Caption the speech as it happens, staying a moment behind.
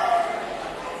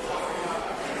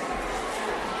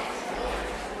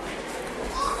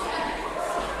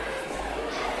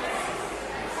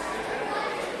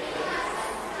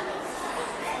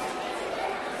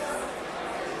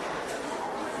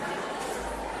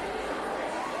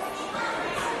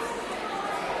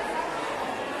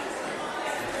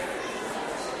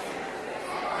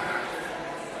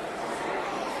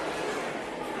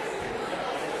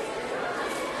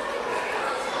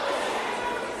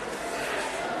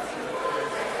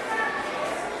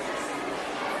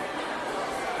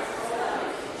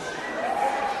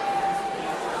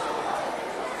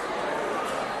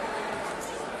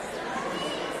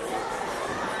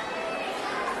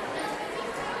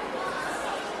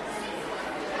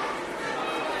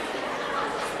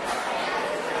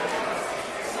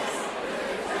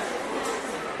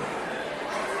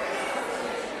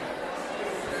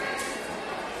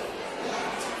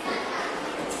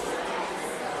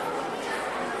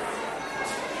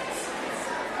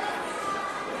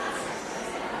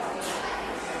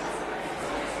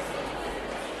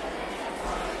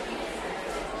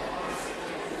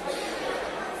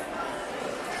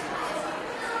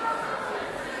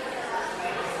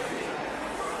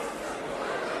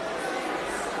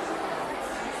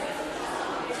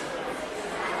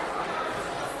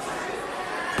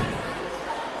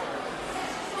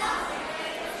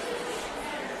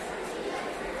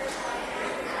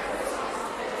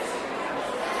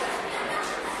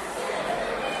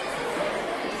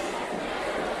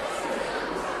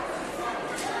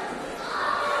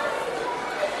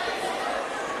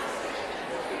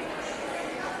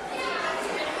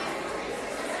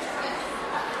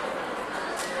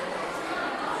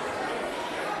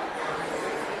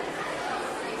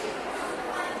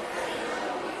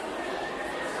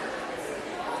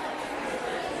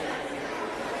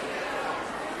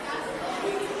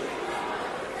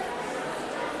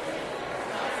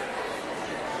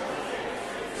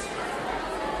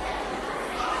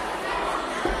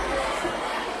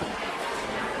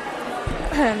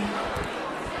Good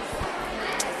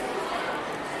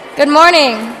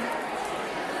morning.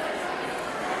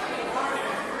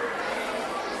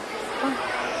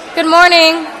 Good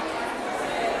morning.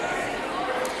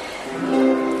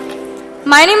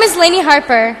 My name is Lainey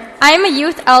Harper. I am a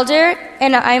youth elder,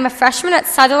 and I am a freshman at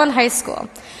Sutherland High School.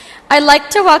 I'd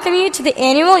like to welcome you to the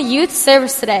annual youth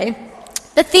service today.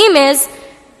 The theme is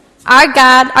Our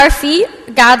God, Our Feet,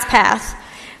 God's Path.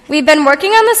 We've been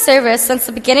working on this service since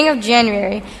the beginning of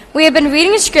January. We have been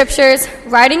reading scriptures,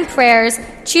 writing prayers,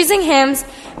 choosing hymns,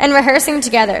 and rehearsing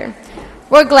together.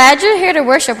 We're glad you're here to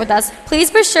worship with us. Please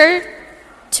be sure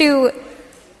to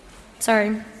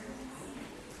sign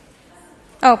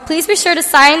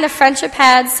the friendship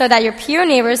pads so that your peer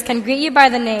neighbors can greet you by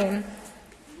the name.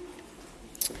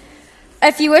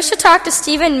 If you wish to talk to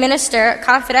Stephen Minister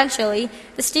confidentially,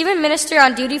 the Stephen Minister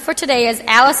on duty for today is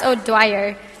Alice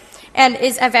O'Dwyer and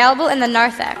is available in the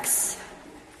narthex.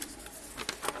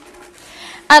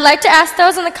 I'd like to ask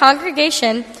those in the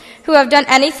congregation who have done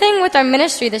anything with our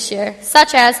ministry this year,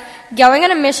 such as going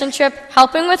on a mission trip,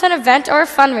 helping with an event or a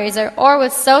fundraiser, or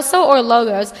with SOSO or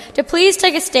logos, to please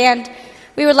take a stand.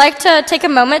 We would like to take a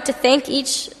moment to thank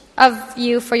each of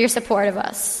you for your support of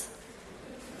us.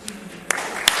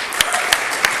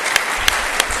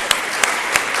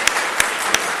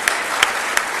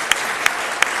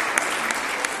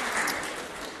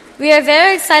 We are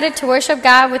very excited to worship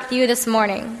God with you this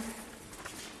morning.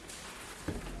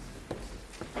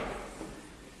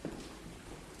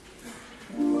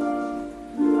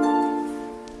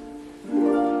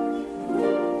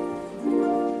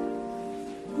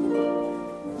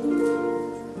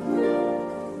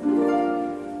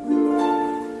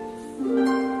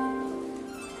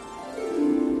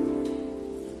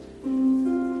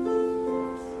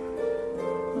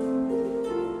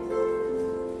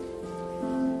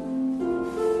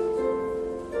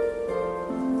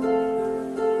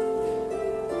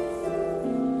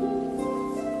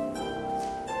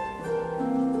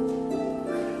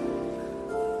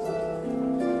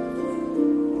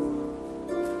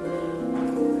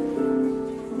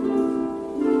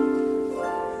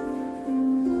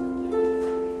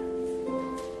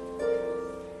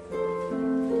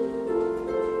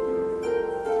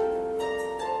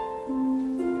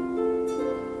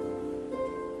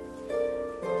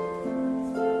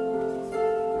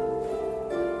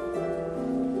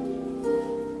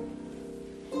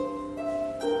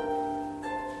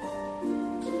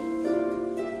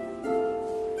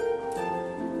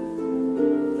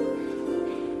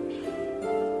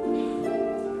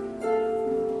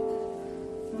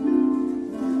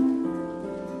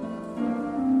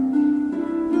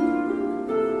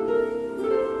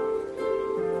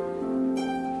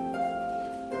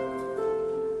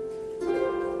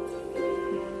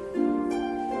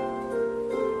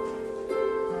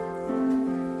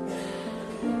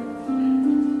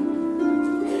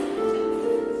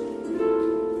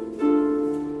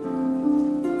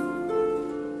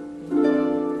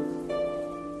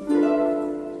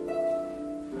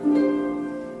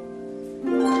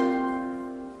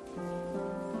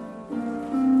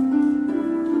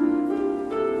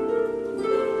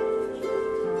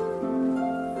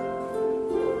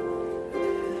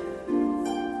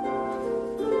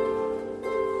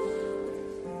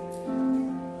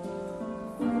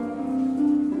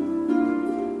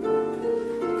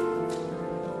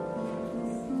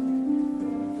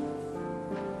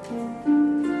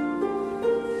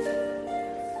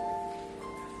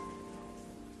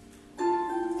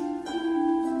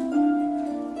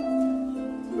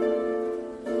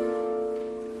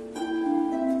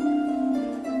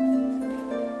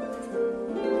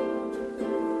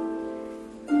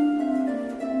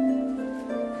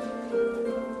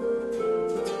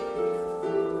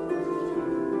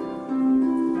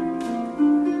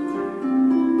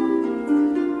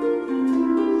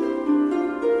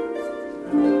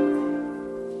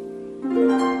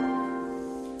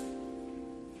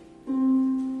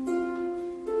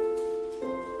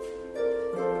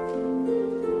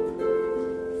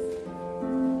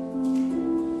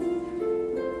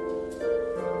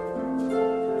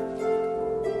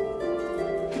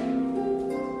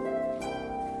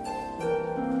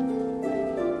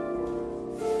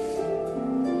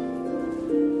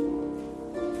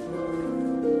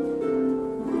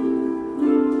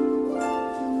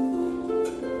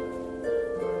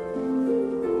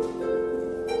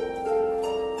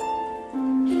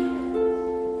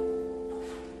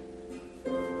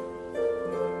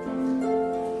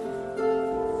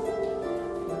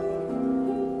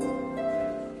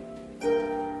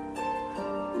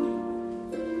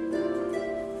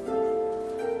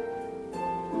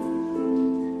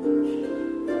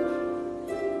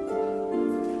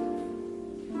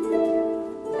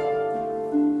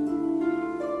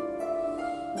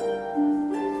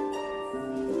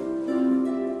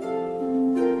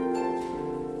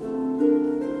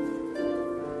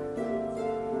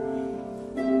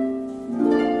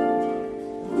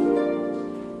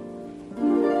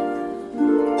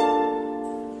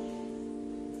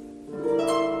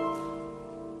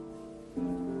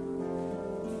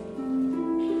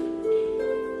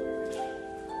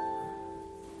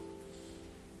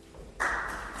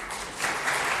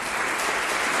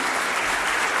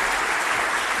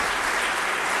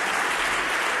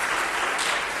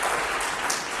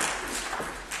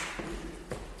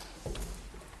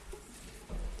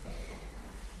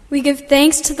 We give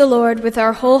thanks to the Lord with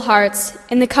our whole hearts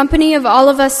in the company of all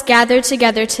of us gathered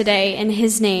together today in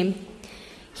his name.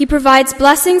 He provides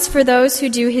blessings for those who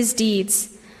do his deeds.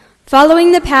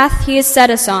 Following the path he has set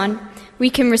us on, we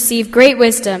can receive great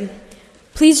wisdom.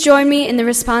 Please join me in the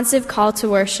responsive call to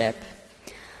worship.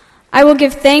 I will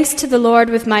give thanks to the Lord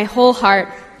with my whole heart.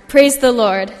 Praise the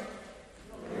Lord.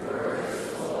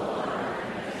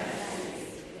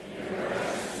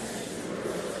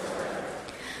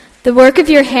 The work of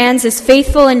your hands is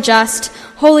faithful and just.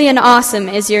 Holy and awesome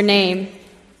is your name.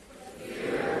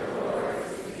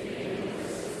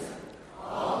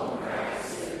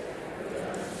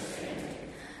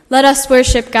 Let us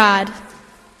worship God.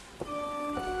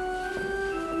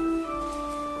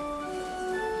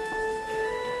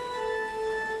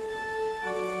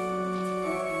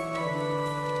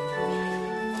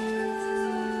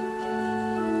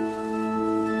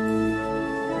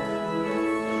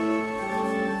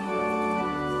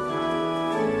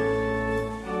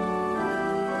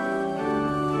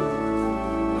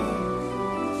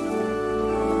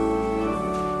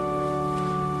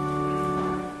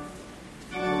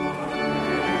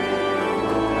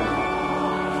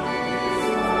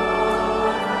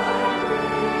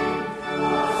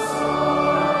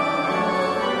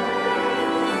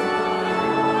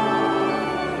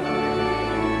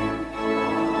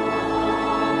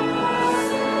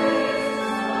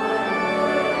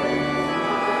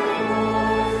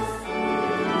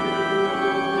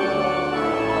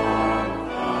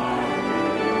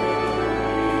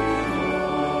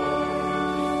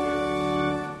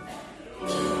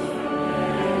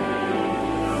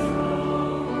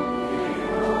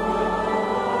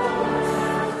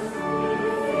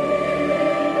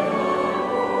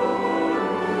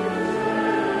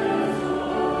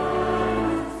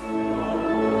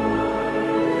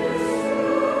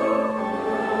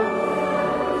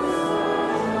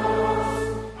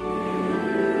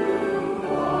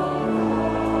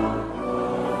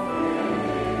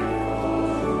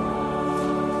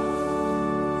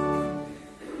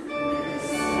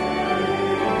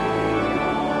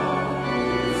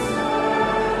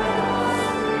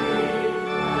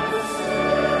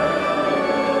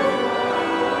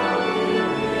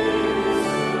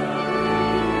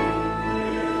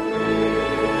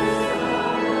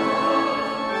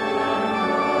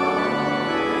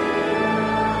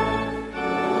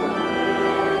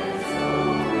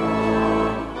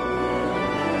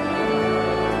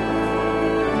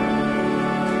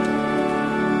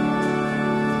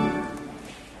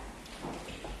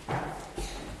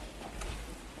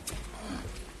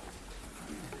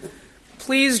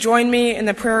 Please join me in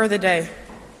the prayer of the day.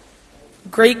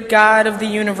 Great God of the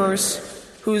universe,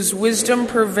 whose wisdom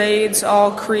pervades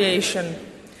all creation,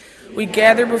 we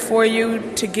gather before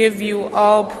you to give you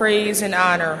all praise and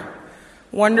honor.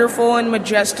 Wonderful and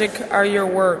majestic are your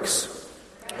works.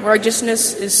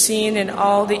 Righteousness is seen in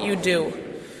all that you do.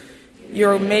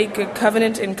 You make a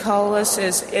covenant and call us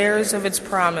as heirs of its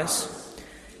promise.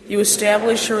 You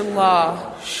establish your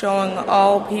law, showing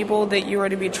all people that you are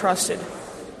to be trusted.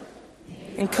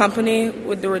 In company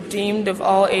with the redeemed of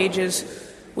all ages,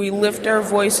 we lift our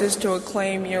voices to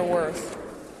acclaim your worth.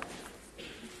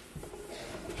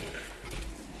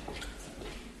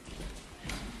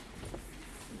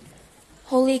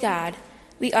 Holy God,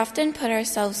 we often put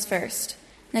ourselves first,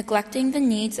 neglecting the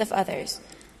needs of others.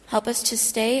 Help us to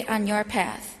stay on your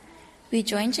path. We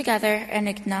join together and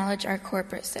acknowledge our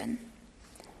corporate sin.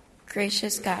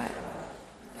 Gracious God,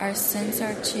 our sins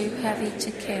are too heavy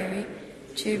to carry,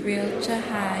 too real to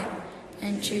hide,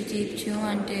 and too deep to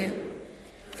undo.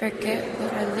 Forget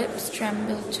what our lips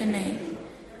tremble to name,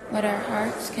 what our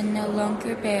hearts can no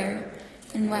longer bear,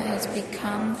 and what has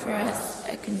become for us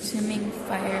a consuming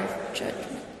fire of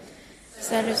judgment.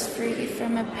 Set us free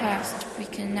from a past we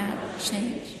cannot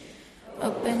change.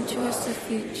 Open to us a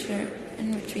future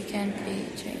in which we can be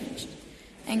changed,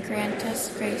 and grant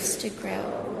us grace to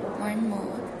grow more and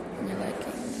more in your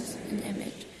likeness and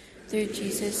image. Through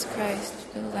Jesus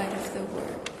Christ, the light of the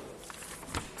world.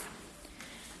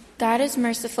 God is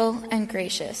merciful and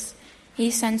gracious. He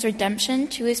sends redemption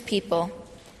to his people.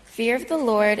 Fear of the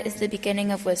Lord is the beginning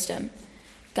of wisdom.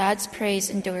 God's praise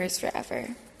endures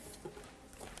forever.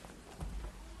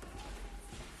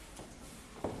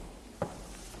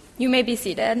 You may be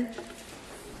seated.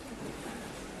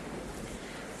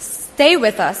 Stay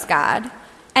with us, God.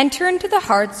 Enter into the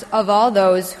hearts of all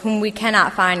those whom we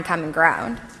cannot find common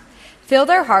ground. Fill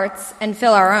their hearts and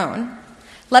fill our own.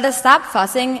 Let us stop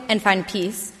fussing and find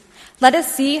peace. Let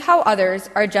us see how others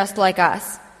are just like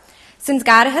us. Since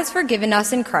God has forgiven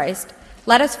us in Christ,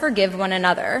 let us forgive one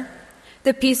another.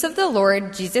 The peace of the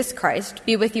Lord Jesus Christ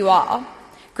be with you all.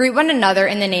 Greet one another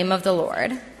in the name of the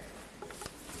Lord.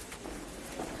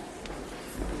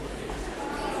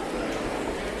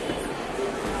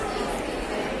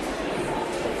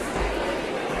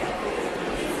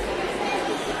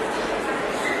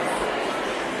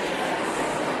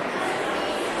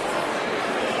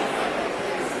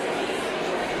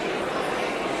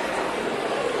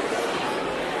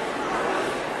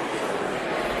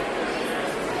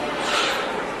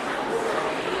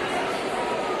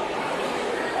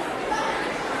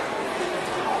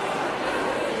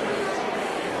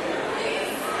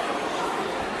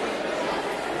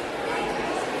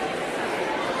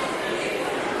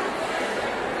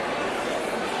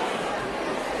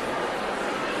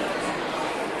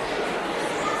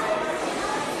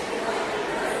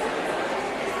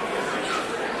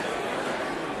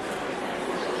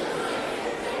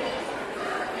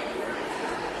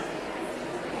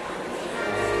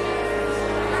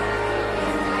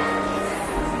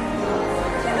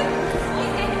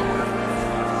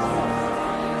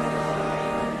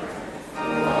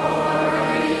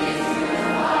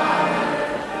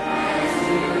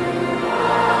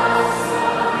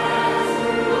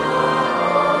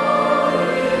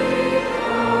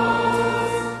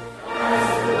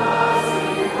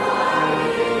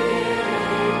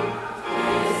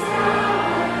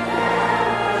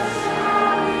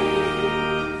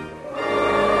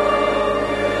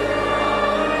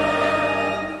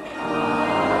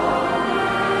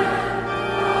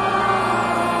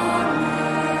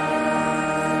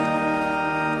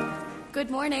 Good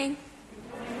morning.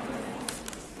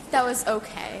 That was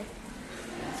okay.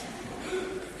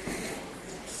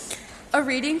 A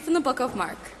reading from the book of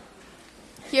Mark.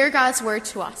 Hear God's word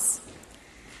to us.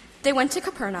 They went to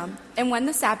Capernaum, and when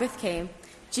the Sabbath came,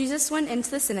 Jesus went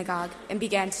into the synagogue and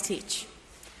began to teach.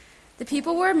 The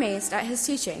people were amazed at his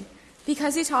teaching,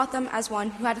 because he taught them as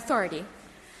one who had authority,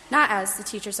 not as the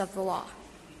teachers of the law.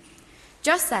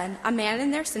 Just then, a man in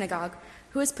their synagogue,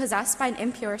 who was possessed by an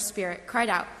impure spirit, cried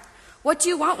out, "What do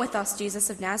you want with us, Jesus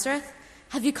of Nazareth?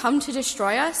 Have you come to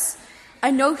destroy us?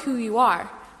 I know who you are,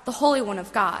 the Holy One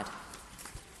of God."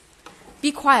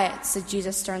 "Be quiet," said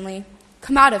Jesus sternly.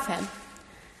 "Come out of him."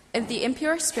 And the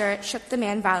impure spirit shook the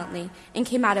man violently and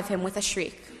came out of him with a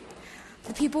shriek.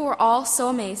 The people were all so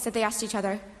amazed that they asked each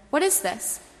other, "What is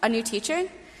this? A new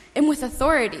teaching? And with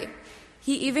authority.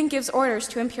 He even gives orders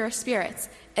to impure spirits,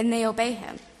 and they obey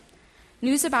him."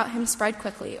 News about him spread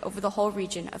quickly over the whole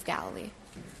region of Galilee.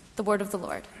 The word of the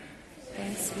Lord.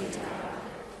 Thanks be to God.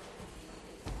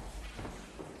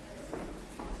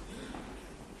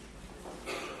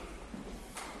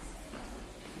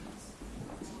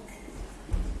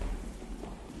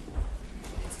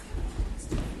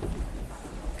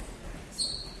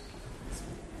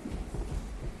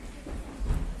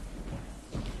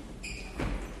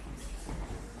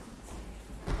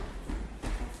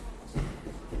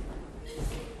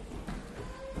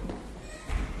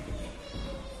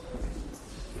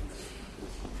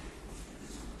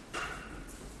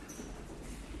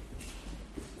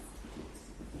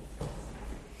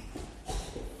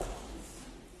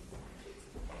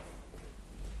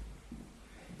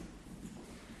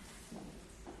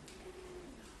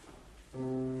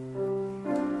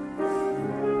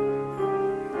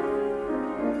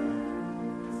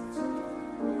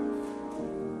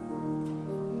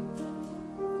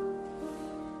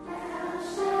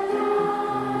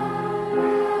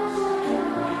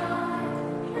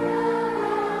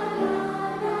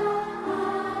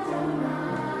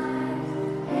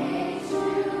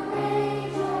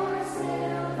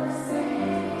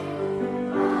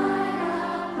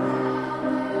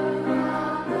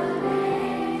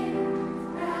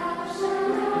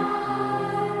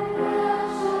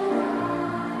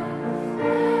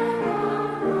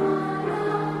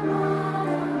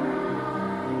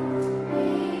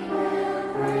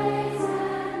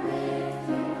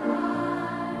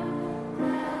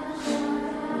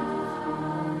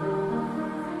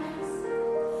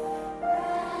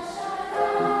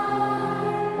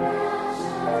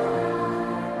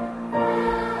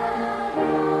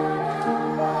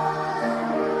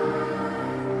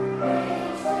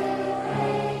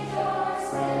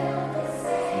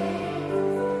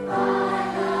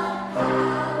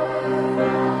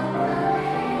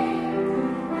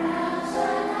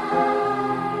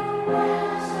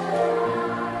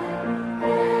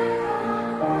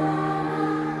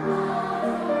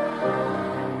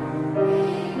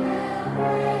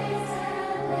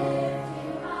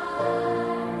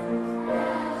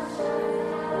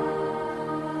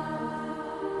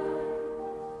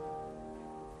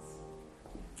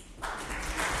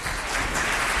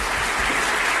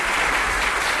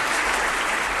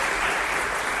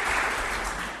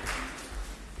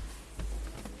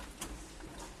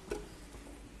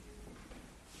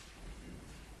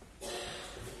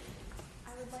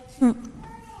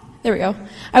 There we go.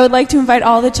 I would like to invite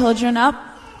all the children up.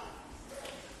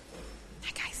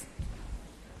 Hi, guys.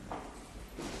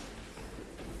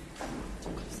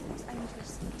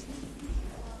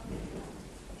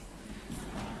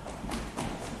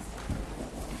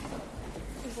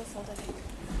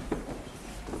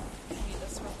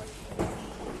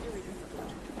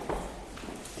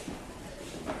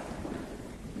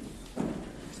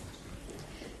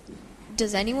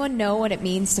 Does anyone know what it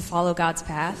means to follow God's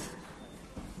path?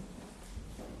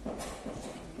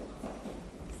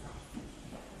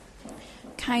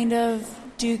 Kind of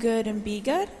do good and be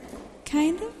good?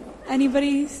 Kind of?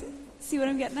 Anybody see what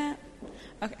I'm getting at?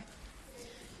 Okay.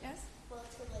 Yes? Well,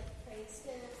 to like praise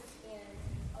Him and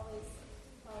always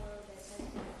follow the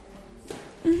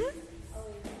commandments.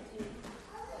 Always do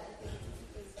what I think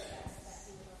is the best that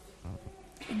we want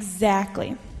to do.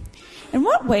 Exactly. In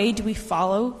what way do we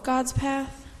follow God's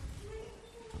path?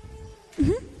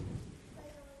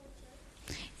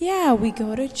 Yeah, we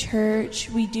go to church,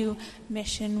 we do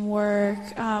mission work,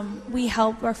 we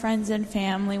help our friends and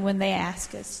family when they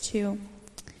ask us to.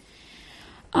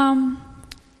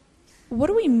 What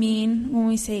do we mean when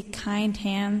we say kind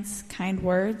hands, kind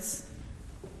words?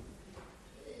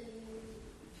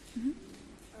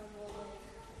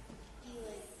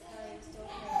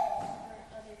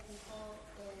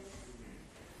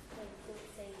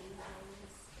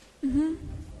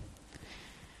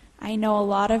 I know a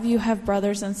lot of you have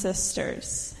brothers and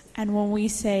sisters, and when we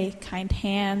say kind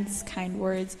hands, kind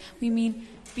words, we mean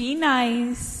be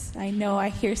nice. I know I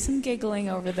hear some giggling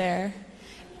over there.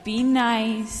 Be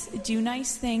nice, do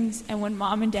nice things, and when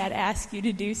mom and dad ask you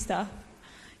to do stuff,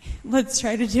 let's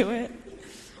try to do it.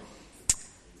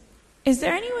 Is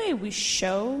there any way we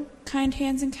show kind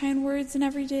hands and kind words in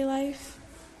everyday life?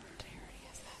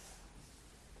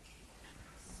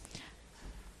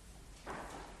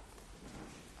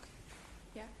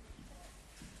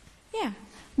 Yeah,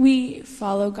 we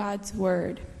follow God's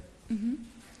word.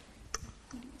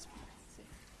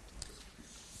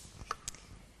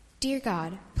 Dear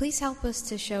God, please help us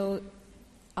to show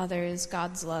others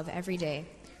God's love every day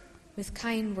with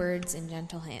kind words and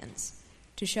gentle hands,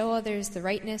 to show others the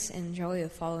rightness and joy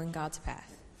of following God's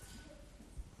path.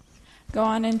 Go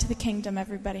on into the kingdom,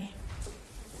 everybody.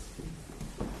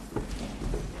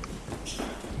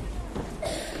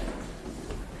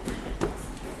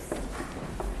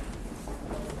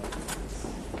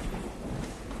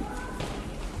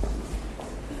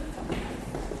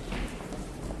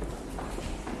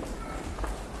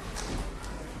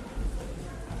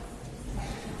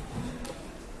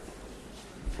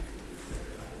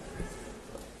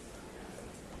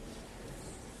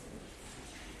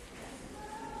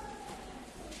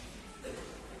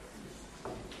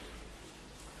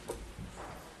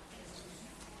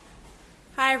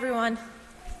 Hi, everyone.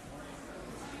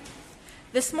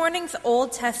 This morning's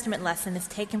Old Testament lesson is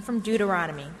taken from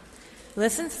Deuteronomy.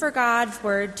 Listen for God's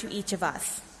word to each of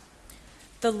us.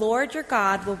 The Lord your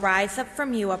God will rise up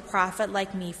from you a prophet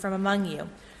like me from among you,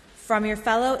 from your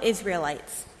fellow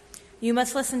Israelites. You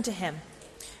must listen to him.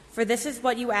 For this is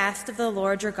what you asked of the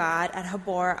Lord your God at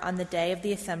Habor on the day of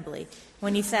the assembly,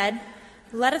 when you said,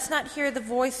 "Let us not hear the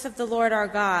voice of the Lord our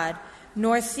God,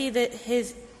 nor see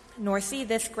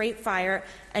this great fire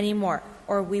any more,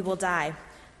 or we will die."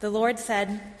 The Lord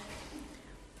said,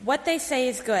 "What they say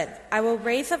is good. I will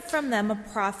raise up from them a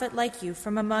prophet like you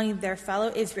from among their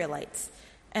fellow Israelites,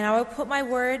 and I will put my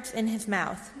words in his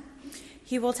mouth.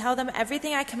 He will tell them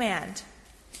everything I command.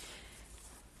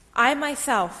 I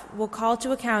myself will call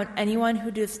to account anyone who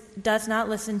does not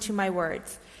listen to my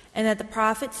words, and that the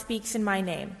prophet speaks in my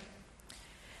name.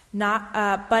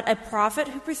 But a prophet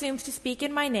who presumes to speak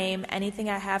in my name anything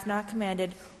I have not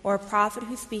commanded, or a prophet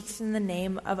who speaks in the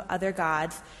name of other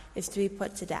gods, is to be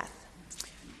put to death."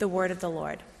 The word of the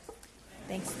Lord.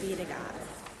 Thanks be to God.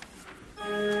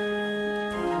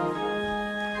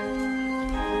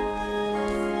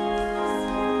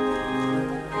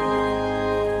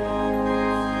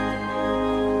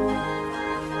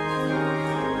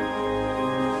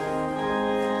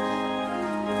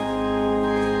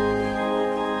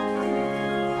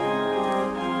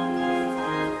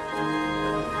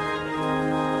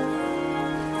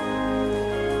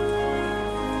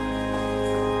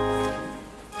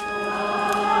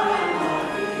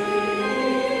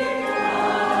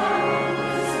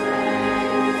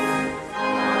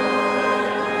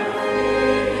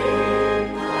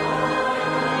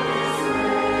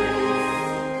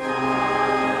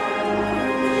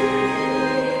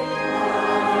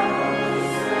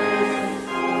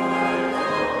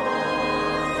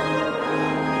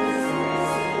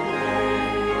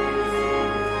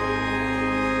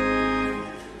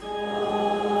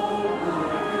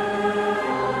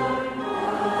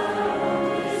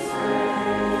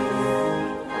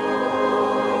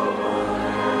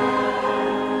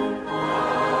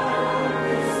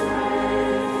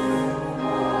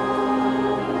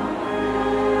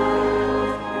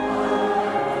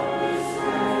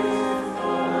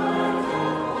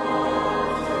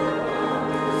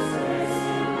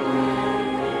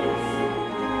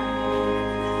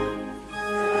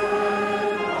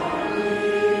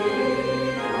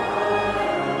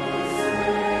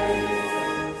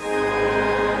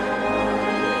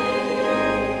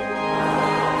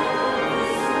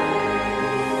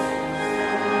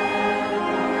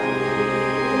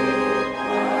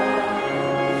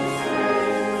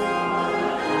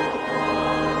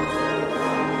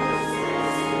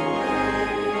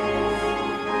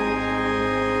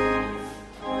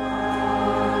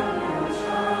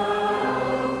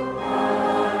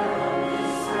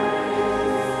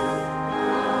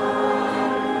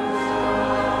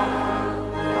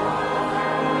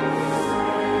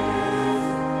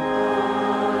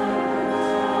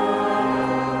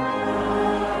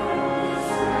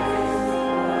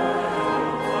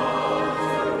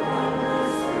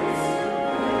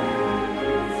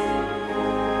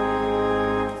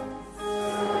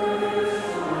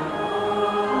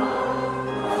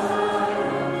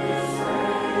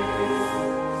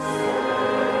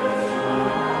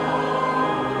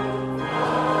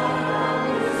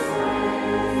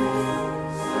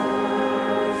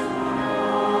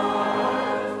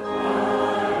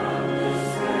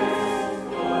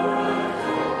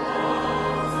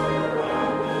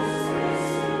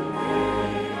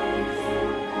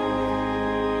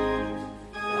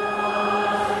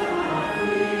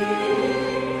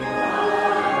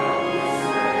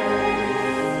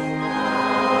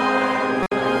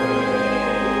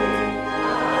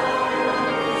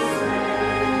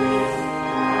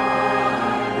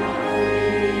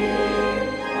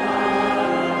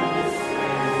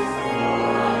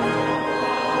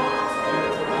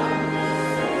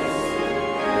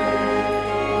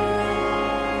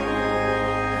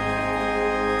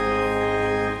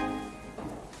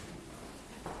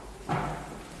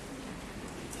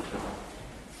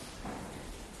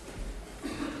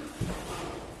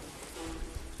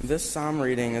 This psalm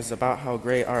reading is about how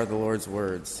great are the Lord's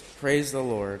words. Praise the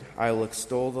Lord. I will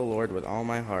extol the Lord with all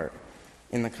my heart.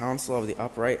 In the council of the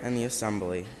upright and the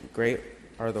assembly, great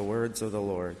are the words of the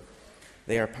Lord.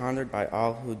 They are pondered by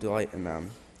all who delight in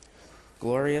them.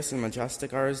 Glorious and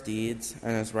majestic are his deeds,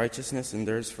 and his righteousness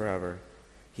endures forever.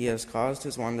 He has caused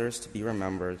his wonders to be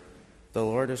remembered. The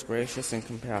Lord is gracious and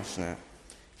compassionate.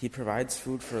 He provides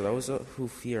food for those who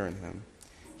fear in him.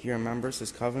 He remembers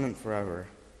his covenant forever.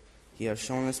 He has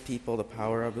shown his people the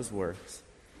power of his works,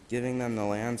 giving them the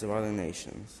lands of other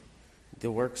nations. The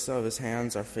works of his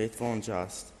hands are faithful and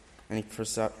just, and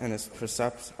his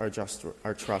precepts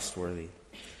are trustworthy.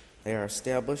 They are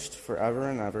established forever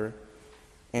and ever,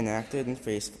 enacted in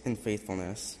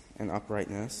faithfulness and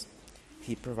uprightness.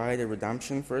 He provided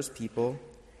redemption for his people.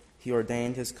 He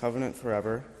ordained his covenant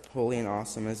forever. Holy and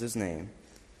awesome is his name.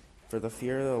 For the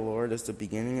fear of the Lord is the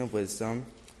beginning of wisdom.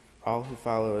 All who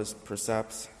follow his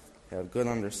precepts have good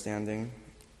understanding.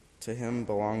 To him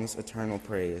belongs eternal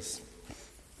praise.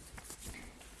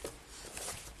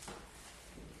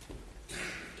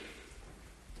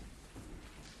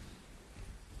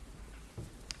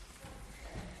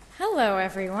 Hello,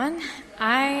 everyone.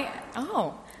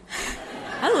 Hello.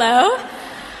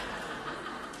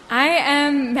 I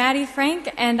am Maddie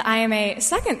Frank, and I am a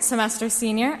second semester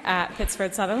senior at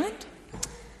Pittsford Sutherland.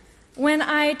 When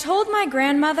I told my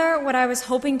grandmother what I was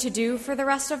hoping to do for the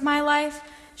rest of my life,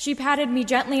 she patted me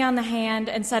gently on the hand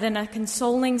and said in a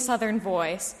consoling Southern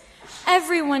voice,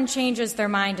 "Everyone changes their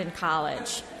mind in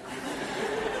college."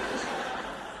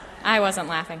 I wasn't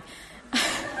laughing.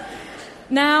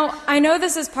 Now, I know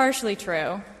this is partially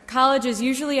true. College is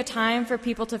usually a time for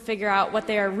people to figure out what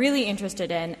they are really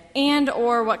interested in and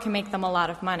or what can make them a lot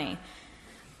of money.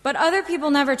 But other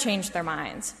people never change their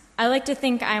minds. I like to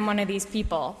think I'm one of these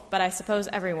people, but I suppose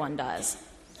everyone does.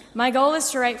 My goal is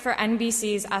to write for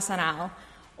NBC's SNL,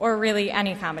 or really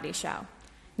any comedy show.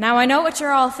 Now, I know what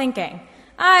you're all thinking.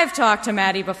 I've talked to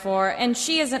Maddie before, and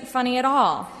she isn't funny at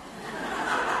all.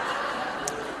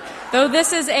 Though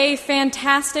this is a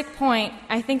fantastic point,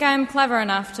 I think I'm clever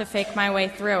enough to fake my way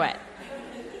through it.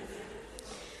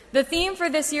 The theme for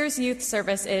this year's youth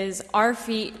service is Our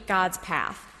Feet, God's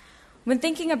Path. When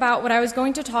thinking about what I was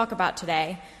going to talk about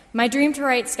today, my dream to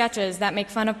write sketches that make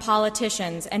fun of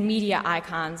politicians and media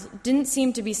icons didn't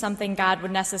seem to be something God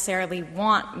would necessarily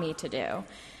want me to do.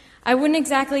 I wouldn't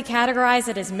exactly categorize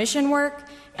it as mission work,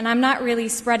 and I'm not really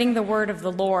spreading the word of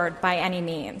the Lord by any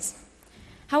means.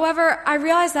 However, I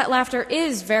realize that laughter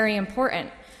is very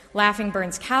important. Laughing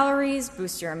burns calories,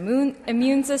 boosts your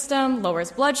immune system,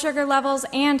 lowers blood sugar levels,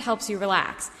 and helps you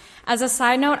relax. As a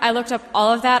side note, I looked up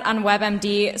all of that on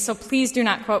WebMD, so please do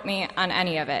not quote me on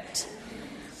any of it.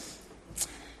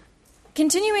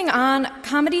 Continuing on,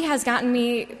 comedy has gotten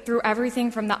me through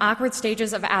everything from the awkward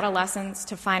stages of adolescence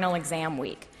to final exam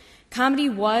week. Comedy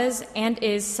was and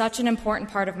is such an important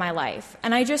part of my life,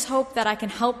 and I just hope that I can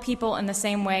help people in the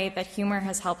same way that humor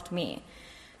has helped me.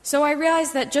 So I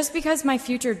realize that just because my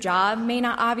future job may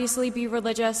not obviously be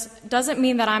religious doesn't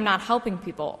mean that I'm not helping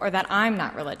people or that I'm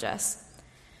not religious.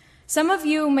 Some of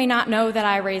you may not know that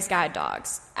I raise guide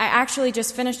dogs. I actually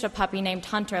just finished a puppy named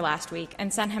Hunter last week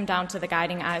and sent him down to the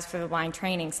Guiding Eyes for the Blind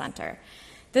Training Center.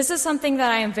 This is something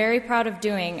that I am very proud of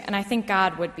doing, and I think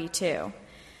God would be too.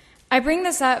 I bring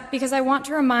this up because I want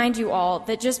to remind you all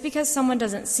that just because someone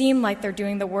doesn't seem like they're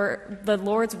doing the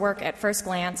Lord's work at first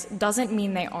glance doesn't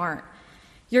mean they aren't.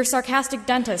 Your sarcastic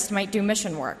dentist might do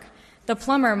mission work. The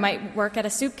plumber might work at a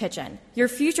soup kitchen. Your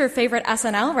future favorite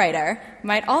SNL writer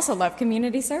might also love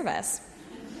community service.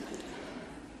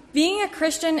 Being a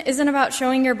Christian isn't about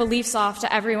showing your beliefs off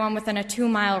to everyone within a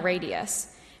 2-mile radius.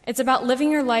 It's about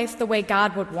living your life the way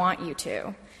God would want you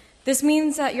to. This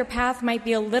means that your path might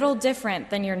be a little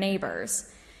different than your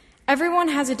neighbor's. Everyone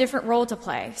has a different role to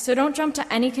play, so don't jump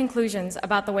to any conclusions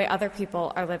about the way other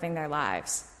people are living their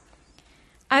lives.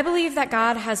 I believe that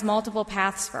God has multiple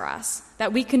paths for us,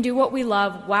 that we can do what we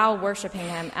love while worshiping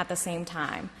Him at the same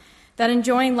time, that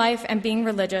enjoying life and being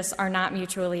religious are not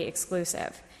mutually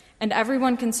exclusive, and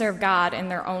everyone can serve God in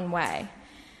their own way.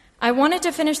 I wanted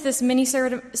to finish this mini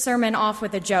sermon off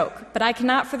with a joke, but I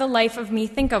cannot for the life of me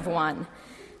think of one.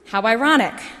 How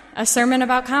ironic. A sermon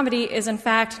about comedy is in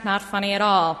fact not funny at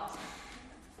all.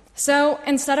 So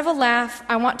instead of a laugh,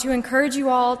 I want to encourage you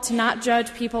all to not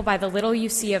judge people by the little you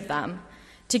see of them,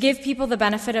 to give people the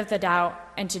benefit of the doubt,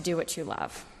 and to do what you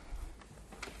love.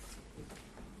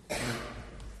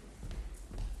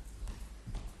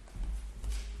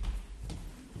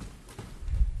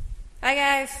 Hi,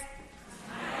 guys.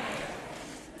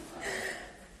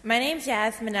 My name's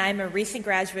Jasmine, and I'm a recent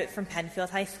graduate from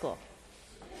Penfield High School.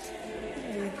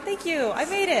 Thank you. I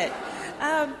made it.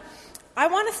 I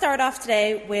want to start off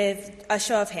today with a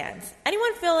show of hands.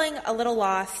 Anyone feeling a little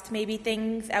lost? Maybe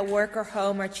things at work or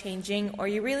home are changing, or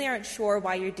you really aren't sure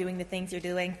why you're doing the things you're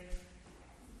doing?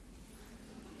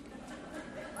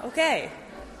 Okay.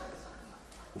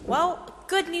 Well,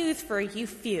 good news for you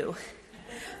few.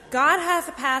 God has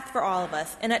a path for all of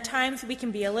us, and at times we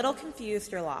can be a little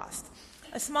confused or lost.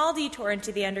 A small detour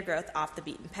into the undergrowth off the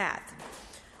beaten path.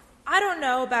 I don't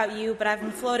know about you, but I've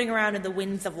been floating around in the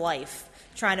winds of life,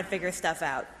 trying to figure stuff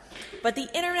out. But the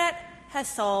internet has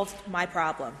solved my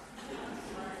problem.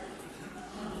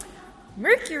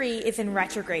 Mercury is in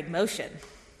retrograde motion.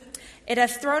 It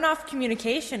has thrown off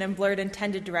communication and blurred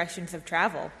intended directions of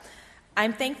travel.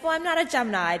 I'm thankful I'm not a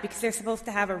Gemini because they're supposed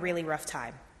to have a really rough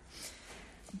time.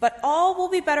 But all will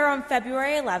be better on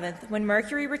February 11th when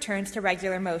Mercury returns to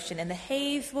regular motion and the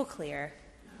haze will clear.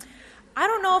 I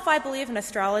don't know if I believe in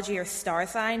astrology or star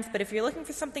signs, but if you're looking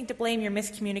for something to blame your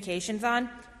miscommunications on,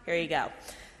 here you go.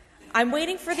 I'm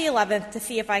waiting for the 11th to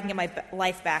see if I can get my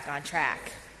life back on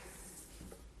track.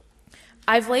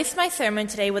 I've laced my sermon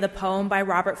today with a poem by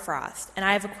Robert Frost, and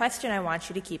I have a question I want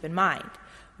you to keep in mind.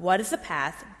 What is a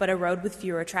path but a road with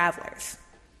fewer travelers?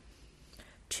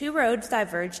 2 roads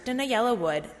diverged in a yellow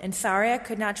wood, and sorry I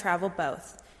could not travel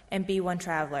both, and be one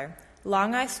traveler.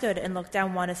 Long I stood and looked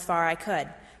down one as far I could,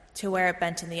 to where it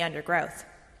bent in the undergrowth.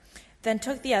 Then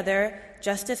took the other,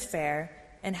 just as fair,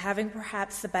 and having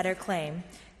perhaps the better claim,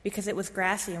 because it was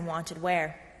grassy and wanted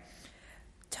wear.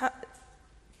 Tough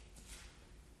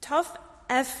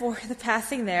as for the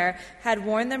passing there, had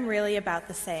worn them really about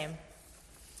the same.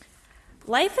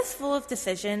 Life is full of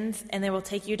decisions, and they will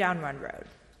take you down one road.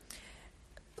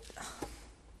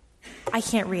 I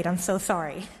can't read, I'm so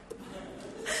sorry.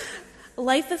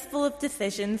 Life is full of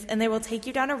decisions, and they will take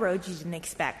you down a road you didn't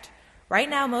expect. Right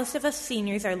now, most of us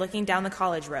seniors are looking down the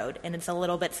college road, and it's a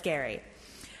little bit scary.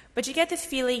 But you get this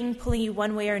feeling pulling you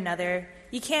one way or another.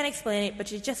 You can't explain it,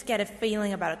 but you just get a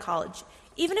feeling about a college.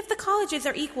 Even if the colleges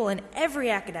are equal in every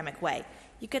academic way,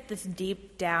 you get this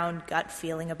deep down gut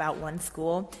feeling about one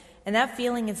school, and that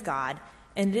feeling is God,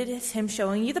 and it is Him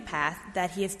showing you the path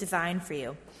that He has designed for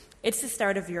you. It's the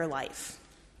start of your life.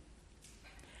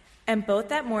 And both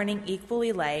that morning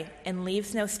equally lay, and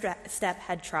leaves no step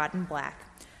had trodden black.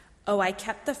 Oh, I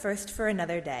kept the first for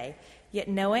another day, yet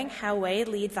knowing how way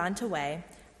leads on to way,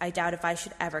 I doubt if I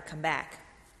should ever come back.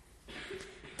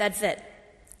 That's it.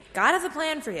 God has a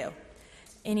plan for you,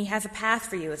 and He has a path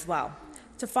for you as well.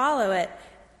 To follow it,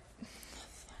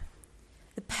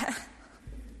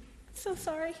 so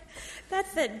sorry.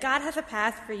 That's it. God has a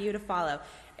path for you to follow.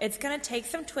 It's going to take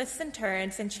some twists and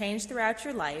turns and change throughout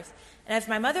your life. And as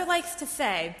my mother likes to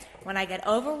say, when I get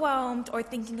overwhelmed or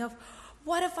thinking of,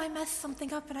 what if I mess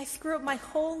something up and I screw up my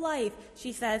whole life?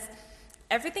 She says,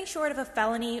 everything short of a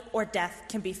felony or death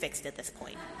can be fixed at this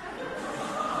point.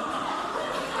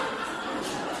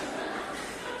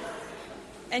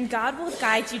 And God will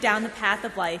guide you down the path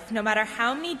of life, no matter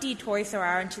how many detours there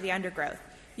are into the undergrowth.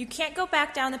 You can't go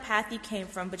back down the path you came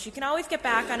from, but you can always get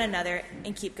back on another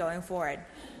and keep going forward.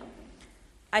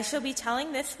 I shall be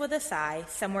telling this with a sigh,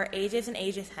 somewhere ages and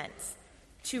ages hence.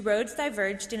 2 roads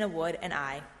diverged in a wood, and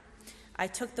I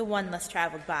took the one less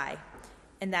traveled by,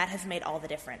 and that has made all the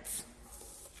difference.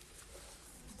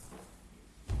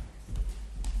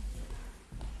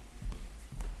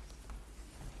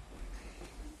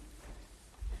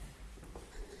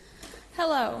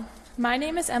 Hello, my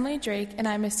name is Emily Drake, and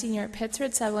I'm a senior at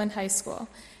Pittsford Sutherland High School.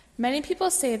 Many people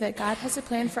say that God has a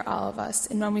plan for all of us,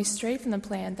 and when we stray from the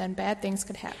plan, then bad things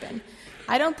could happen.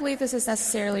 I don't believe this is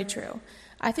necessarily true.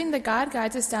 I think that God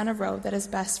guides us down a road that is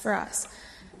best for us.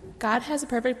 God has a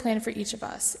perfect plan for each of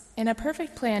us, and a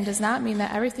perfect plan does not mean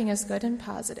that everything is good and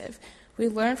positive. We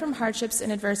learn from hardships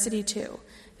and adversity too.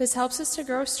 This helps us to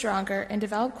grow stronger and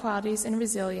develop qualities and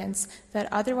resilience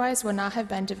that otherwise would not have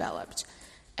been developed.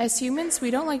 As humans,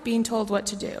 we don't like being told what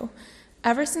to do.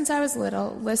 Ever since I was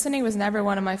little, listening was never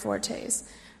one of my fortes.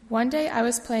 One day I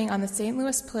was playing on the St.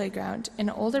 Louis playground, and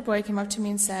an older boy came up to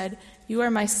me and said, "You are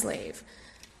my slave."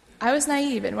 I was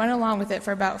naive and went along with it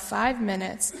for about 5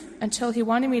 minutes until he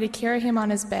wanted me to carry him on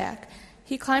his back.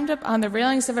 He climbed up on the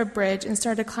railings of a bridge and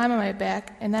started to climb on my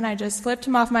back, and then I just flipped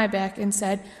him off my back and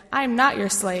said, "I'm not your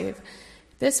slave."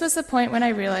 This was the point when I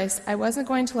realized I wasn't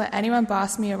going to let anyone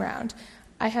boss me around.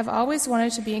 I have always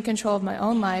wanted to be in control of my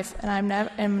own life, and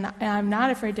I'm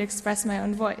not afraid to express my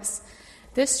own voice.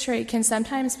 This trait can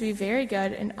sometimes be very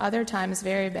good and other times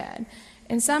very bad.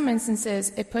 In some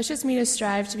instances, it pushes me to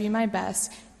strive to be my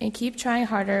best and keep trying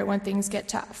harder when things get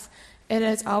tough. It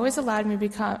has allowed me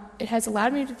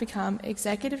to become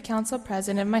executive council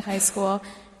president of my high school,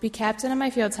 be captain of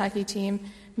my field hockey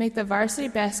team, make the varsity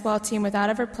basketball team without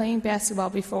ever playing basketball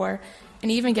before,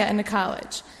 and even get into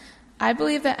college. I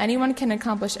believe that anyone can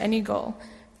accomplish any goal.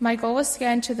 My goal was to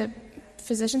get into the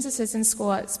physician's assistant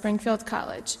school at Springfield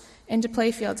College and to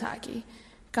play field hockey.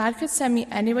 God could send me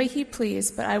any way he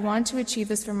pleased, but I wanted to achieve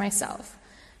this for myself.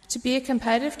 To be a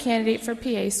competitive candidate for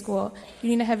PA school, you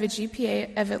need to have a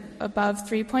GPA of above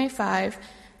 3.5,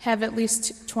 have at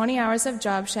least 20 hours of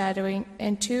job shadowing,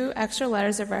 and 2 extra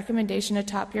letters of recommendation to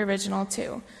top your original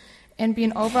 2, and be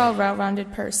an overall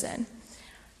well-rounded person.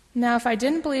 Now, if I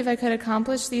didn't believe I could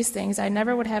accomplish these things, I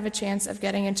never would have a chance of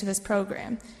getting into this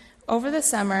program. Over the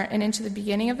summer and into the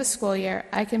beginning of the school year,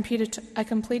 I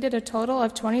completed a total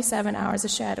of 27 hours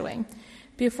of shadowing.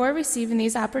 Before receiving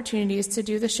these opportunities to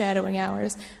do the shadowing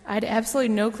hours, I had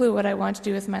absolutely no clue what I wanted to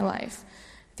do with my life.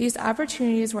 These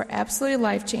opportunities were absolutely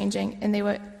life-changing,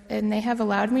 and they have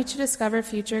allowed me to discover a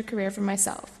future career for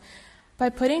myself. By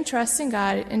putting trust in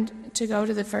God and to go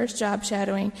to the first job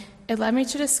shadowing, it led me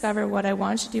to discover what I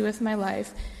wanted to do with my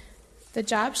life. The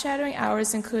job shadowing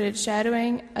hours included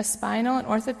shadowing a spinal and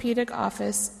orthopedic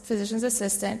office physician's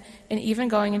assistant and even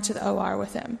going into the OR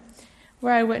with him,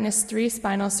 where I witnessed 3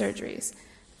 spinal surgeries.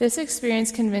 This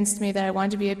experience convinced me that I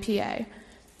wanted to be a PA.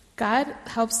 God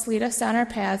helps lead us down our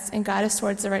paths and guide us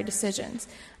towards the right decisions.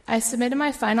 I submitted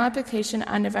my final application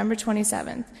on November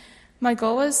 27th. My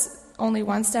goal was only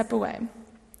one step away.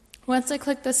 Once I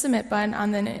clicked the submit button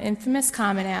on the infamous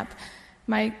Common App,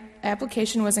 my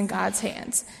application was in God's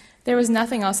hands. There was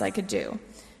nothing else I could do.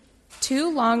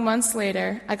 2 long months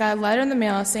later, I got a letter in the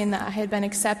mail saying that I had been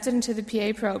accepted into the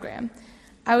PA program.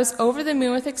 I was over the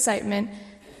moon with excitement,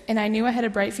 and I knew I had a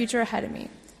bright future ahead of me.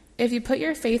 If you put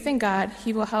your faith in God,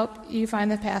 he will help you find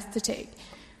the path to take.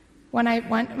 When I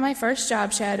went my first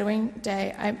job shadowing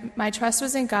day, my trust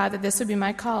was in God that this would be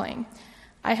my calling.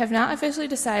 I have not officially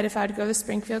decided if I would go to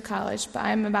Springfield College, but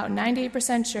I am about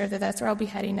 98% sure that that's where I'll be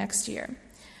heading next year.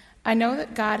 I know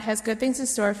that God has good things in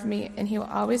store for me, and he will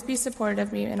always be supportive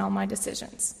of me in all my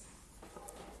decisions.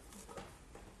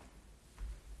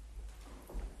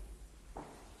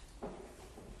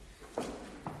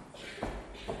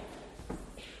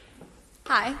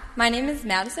 Hi, my name is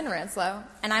Madison Ranslow,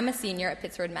 and I'm a senior at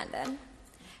Pittsford-Mendon.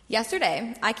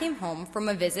 Yesterday, I came home from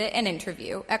a visit and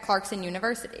interview at Clarkson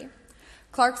University.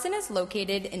 Clarkson is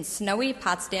located in snowy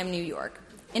Potsdam, New York,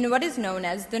 in what is known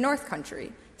as the North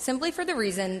Country, simply for the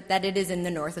reason that it is in the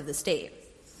north of the state.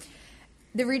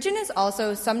 The region is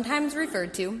also sometimes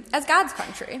referred to as God's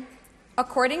country.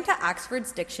 According to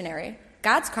Oxford's dictionary,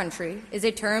 God's country is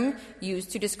a term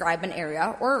used to describe an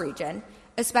area or a region,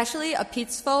 especially a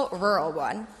peaceful rural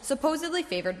one, supposedly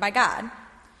favored by God.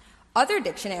 Other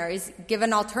dictionaries give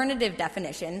an alternative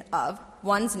definition of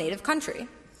one's native country.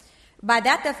 By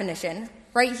that definition,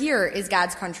 right here is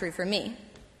God's country for me.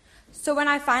 So when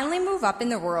I finally move up in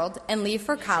the world and leave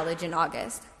for college in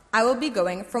August, I will be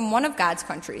going from one of God's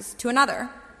countries to another.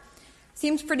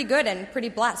 Seems pretty good and pretty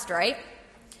blessed, right?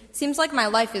 Seems like my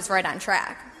life is right on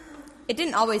track. It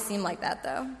didn't always seem like that,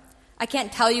 though. I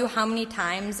can't tell you how many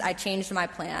times I changed my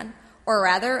plan, or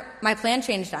rather, my plan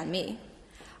changed on me.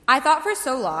 I thought for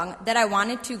so long that I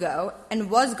wanted to go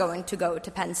and was going to go to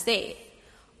Penn State,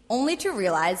 only to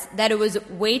realize that it was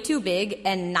way too big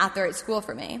and not the right school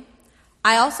for me.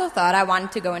 I also thought I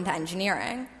wanted to go into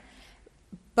engineering.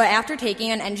 But after taking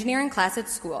an engineering class at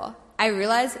school, I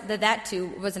realized that that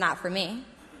too was not for me.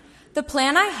 The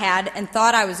plan I had and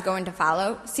thought I was going to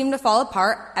follow seemed to fall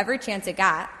apart every chance it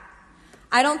got.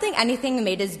 I don't think anything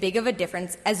made as big of a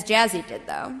difference as Jazzy did,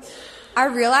 though. I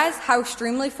realized how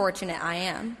extremely fortunate I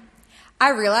am. I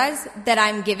realized that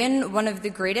I'm given one of the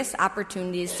greatest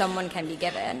opportunities someone can be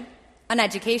given, an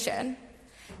education.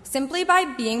 Simply by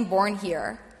being born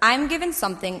here, I'm given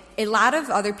something a lot of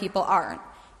other people aren't,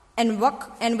 and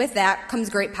with that comes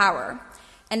great power.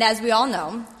 And as we all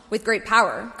know, with great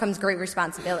power comes great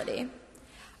responsibility.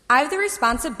 I have the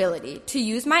responsibility to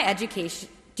use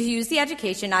the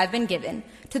education I've been given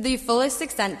to the fullest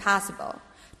extent possible,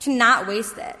 to not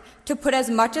waste it, to put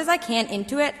as much as I can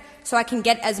into it so I can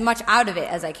get as much out of it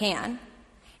as I can.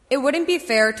 It wouldn't be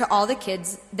fair to all the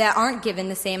kids that aren't given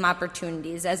the same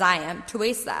opportunities as I am to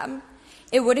waste them.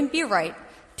 It wouldn't be right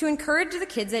to encourage the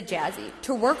kids at Jazzy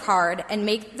to work hard and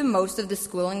make the most of the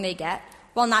schooling they get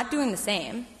while not doing the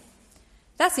same.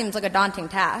 That seems like a daunting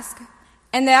task,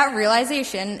 and that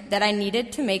realization that I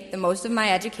needed to make the most of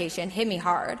my education hit me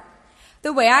hard.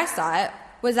 The way I saw it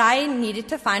was I needed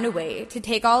to find a way to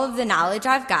take all of the knowledge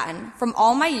I've gotten from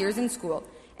all my years in school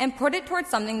and put it towards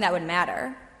something that would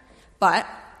matter. But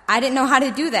I didn't know how to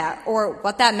do that or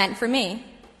what that meant for me.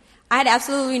 I had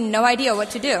absolutely no idea what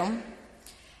to do.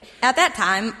 At that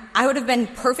time, I would have been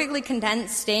perfectly content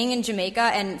staying in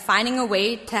Jamaica and finding a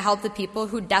way to help the people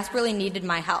who desperately needed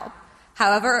my help.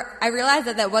 However, I realized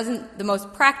that that wasn't the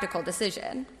most practical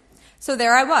decision. So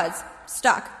there I was,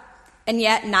 stuck. And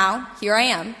yet now, here I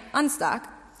am, unstuck.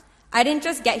 I didn't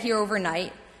just get here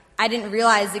overnight. I didn't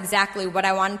realize exactly what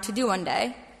I wanted to do one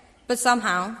day. But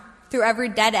somehow, through every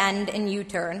dead end and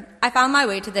U-turn, I found my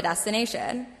way to the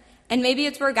destination. And maybe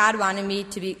it's where God wanted me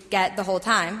to get the whole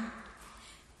time.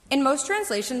 In most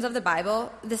translations of the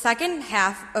Bible, the second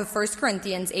half of 1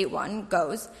 Corinthians 8:1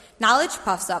 goes, "Knowledge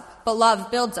puffs up, but love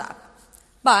builds up."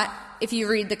 But if you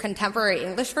read the contemporary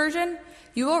English version,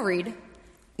 you will read,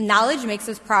 "Knowledge makes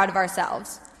us proud of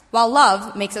ourselves, while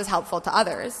love makes us helpful to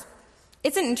others."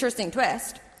 It's an interesting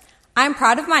twist. I'm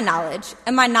proud of my knowledge,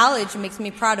 and my knowledge makes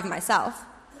me proud of myself.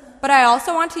 But I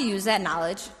also want to use that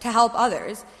knowledge to help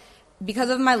others because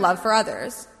of my love for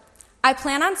others. I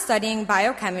plan on studying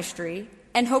biochemistry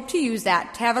and hope to use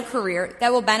that to have a career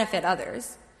that will benefit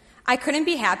others. I couldn't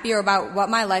be happier about what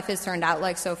my life has turned out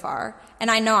like so far, and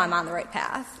I know I'm on the right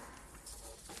path.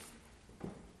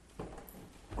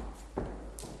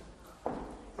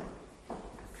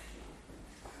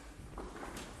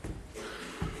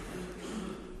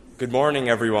 Good morning,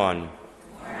 everyone.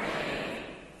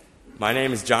 My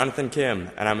name is Jonathan Kim,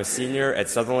 and I'm a senior at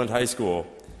Sutherland High School.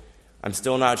 I'm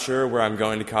still not sure where I'm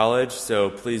going to college,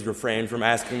 so please refrain from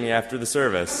asking me after the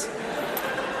service.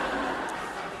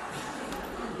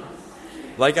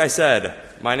 Like I said,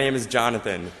 my name is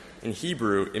Jonathan. In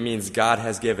Hebrew, it means God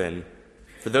has given.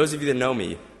 For those of you that know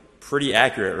me, pretty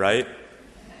accurate, right?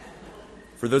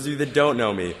 For those of you that don't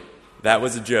know me, that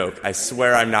was a joke. I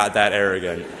swear I'm not that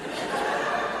arrogant.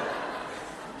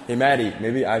 Hey, Maddie,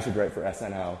 maybe I should write for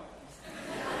SNL.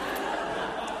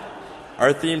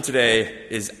 Our theme today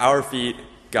is Our Feet,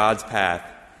 God's Path.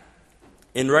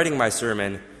 In writing my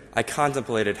sermon, I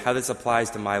contemplated how this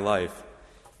applies to my life.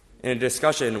 In a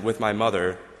discussion with my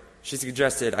mother, she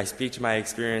suggested I speak to my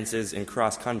experiences in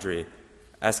cross-country,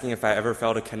 asking if I ever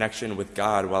felt a connection with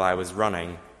God while I was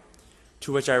running.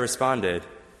 To which I responded,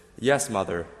 "Yes,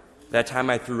 Mother. That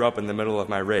time I threw up in the middle of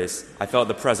my race, I felt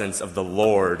the presence of the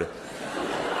Lord."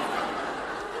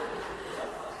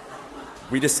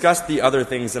 We discussed the other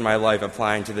things in my life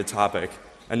applying to the topic,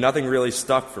 and nothing really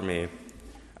stuck for me.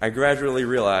 I gradually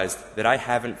realized that I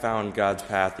haven't found God's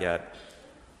path yet.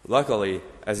 Luckily,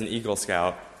 as an Eagle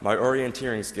Scout, my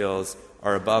orienteering skills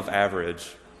are above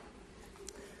average.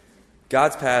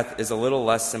 God's path is a little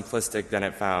less simplistic than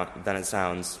it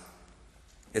sounds.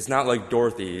 It's not like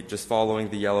Dorothy just following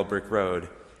the yellow brick road.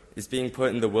 It's being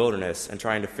put in the wilderness and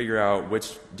trying to figure out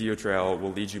which deer trail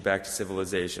will lead you back to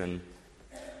civilization.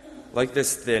 Like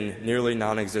this thin, nearly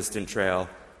non-existent trail,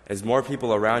 as more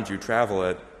people around you travel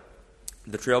it,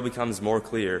 the trail becomes more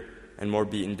clear and more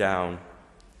beaten down.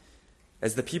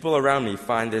 As the people around me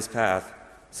find this path,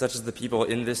 such as the people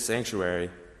in this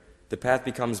sanctuary, the path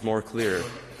becomes more clear.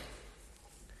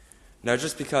 Now,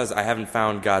 just because I haven't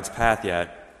found God's path yet,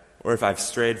 or if I've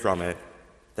strayed from it,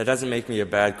 that doesn't make me a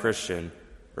bad Christian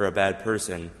or a bad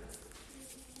person.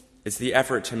 It's the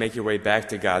effort to make your way back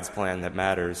to God's plan that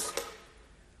matters.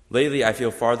 Lately, I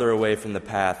feel farther away from the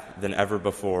path than ever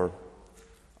before.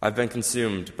 I've been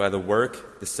consumed by the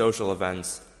work, the social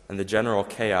events, and the general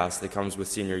chaos that comes with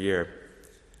senior year.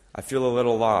 I feel a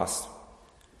little lost.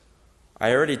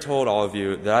 I already told all of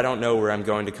you that I don't know where I'm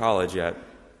going to college yet.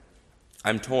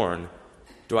 I'm torn.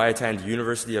 Do I attend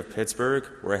University of Pittsburgh,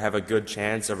 where I have a good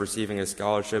chance of receiving a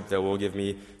scholarship that will give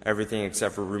me everything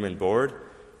except for room and board?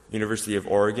 University of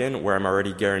Oregon, where I'm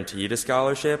already guaranteed a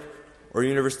scholarship? Or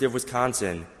University of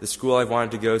Wisconsin, the school I've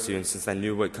wanted to go to since I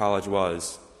knew what college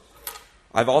was.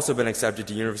 I've also been accepted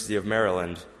to University of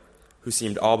Maryland, who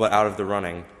seemed all but out of the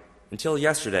running, until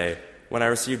yesterday when I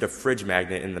received a fridge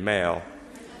magnet in the mail.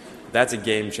 That's a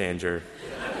game changer.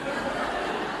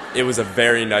 It was a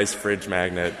very nice fridge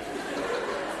magnet.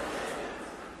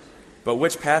 But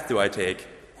which path do I take?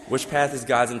 Which path is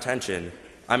God's intention?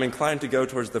 I'm inclined to go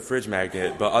towards the fridge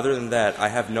magnet, but other than that, I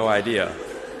have no idea.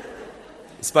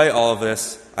 Despite all of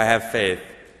this, I have faith.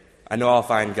 I know I'll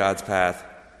find God's path.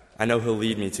 I know He'll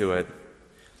lead me to it.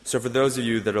 So for those of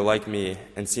you that are like me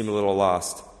and seem a little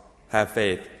lost, have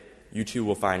faith. You too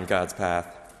will find God's path.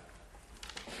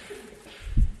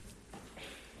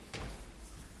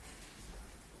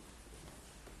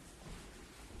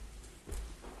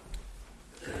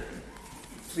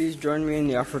 Please join me in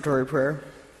the offertory prayer.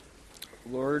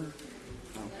 Lord,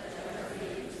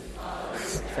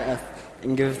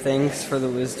 and give thanks for the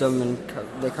wisdom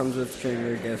that comes with sharing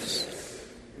your gifts.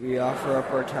 We offer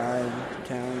up our time,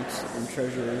 talents, and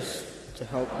treasures to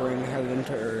help bring heaven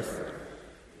to earth.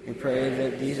 We pray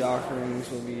that these offerings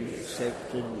will be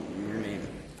accepted in your name.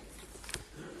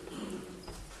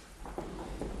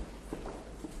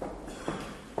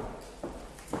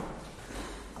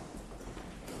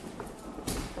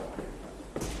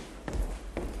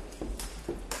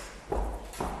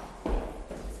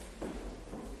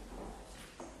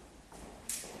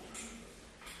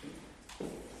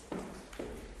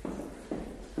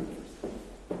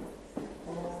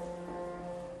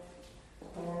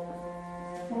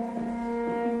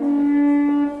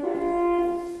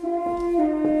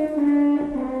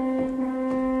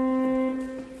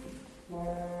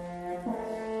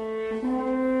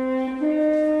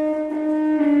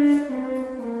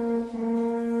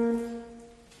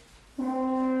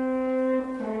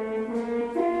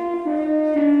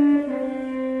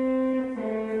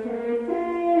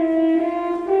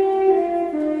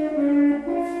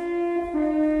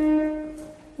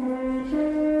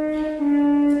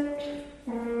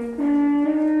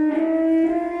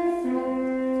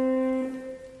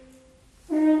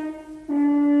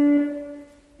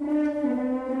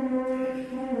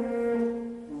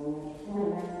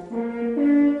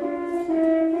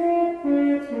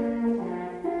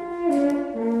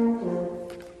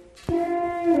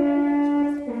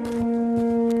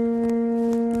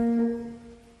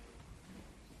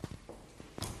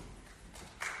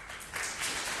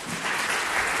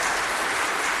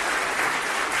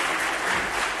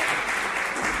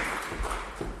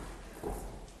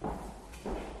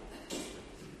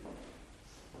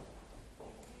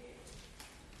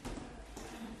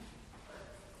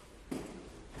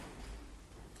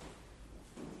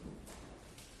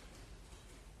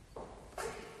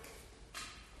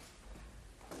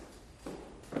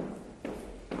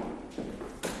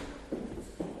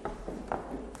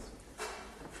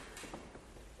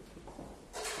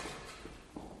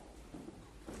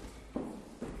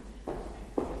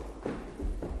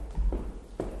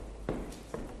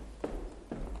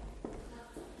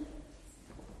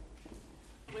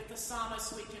 The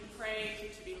psalmist, we can pray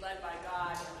to be led by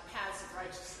God in the paths of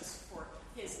righteousness for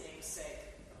his name's sake.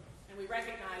 And we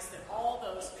recognize that all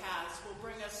those paths will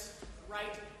bring us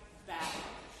right back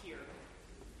here,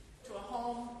 to a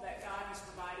home that God has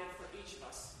provided for each of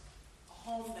us, a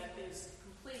home that is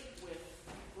complete with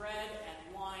bread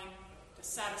and wine to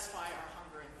satisfy our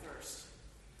hunger and thirst.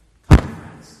 Come,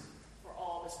 friends, for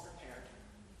all is prepared.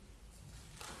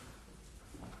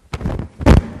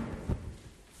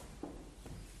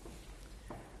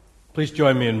 Please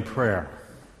join me in prayer.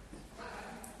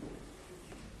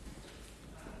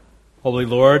 Holy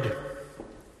Lord,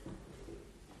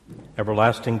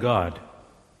 everlasting God,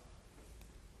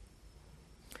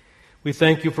 we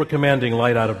thank you for commanding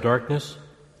light out of darkness,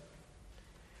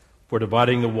 for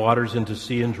dividing the waters into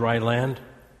sea and dry land,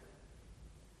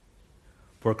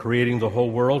 for creating the whole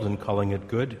world and calling it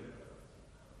good.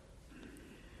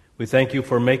 We thank you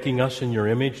for making us in your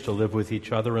image to live with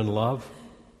each other in love,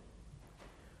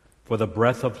 for the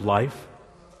breath of life,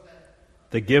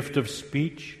 the gift of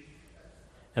speech,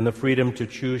 and the freedom to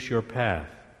choose your path.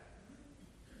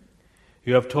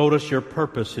 You have told us your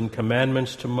purpose in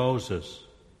commandments to Moses.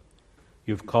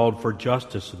 You've called for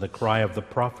justice in the cry of the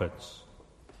prophets.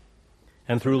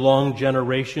 And through long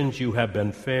generations you have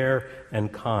been fair and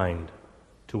kind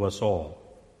to us all.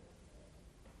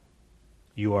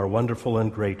 You are wonderful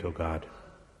and great, O God.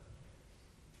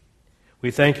 We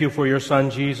thank you for your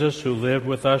Son, Jesus, who lived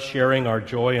with us, sharing our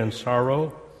joy and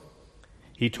sorrow.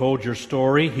 He told your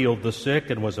story, healed the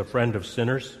sick, and was a friend of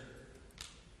sinners.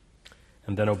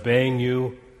 And then, obeying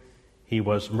you, he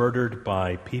was murdered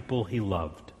by people he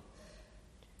loved.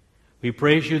 We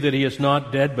praise you that he is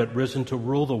not dead but risen to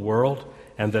rule the world,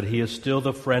 and that he is still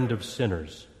the friend of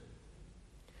sinners.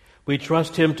 We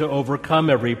trust him to overcome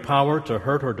every power to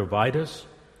hurt or divide us,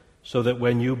 so that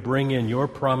when you bring in your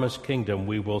promised kingdom,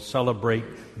 we will celebrate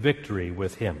victory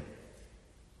with him.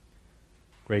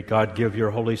 Great God, give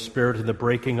your Holy Spirit in the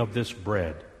breaking of this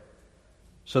bread,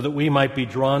 so that we might be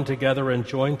drawn together and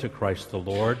joined to Christ the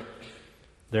Lord,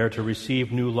 there to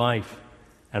receive new life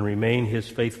and remain his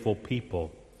faithful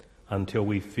people until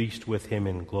we feast with him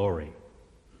in glory.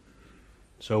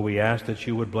 So we ask that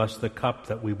you would bless the cup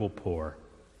that we will pour,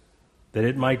 that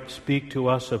it might speak to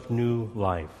us of new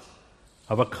life,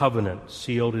 of a covenant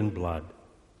sealed in blood.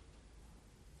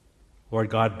 Lord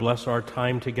God, bless our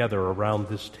time together around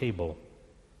this table.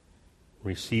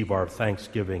 Receive our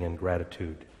thanksgiving and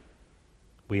gratitude.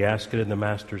 We ask it in the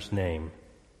Master's name.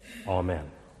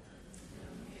 Amen.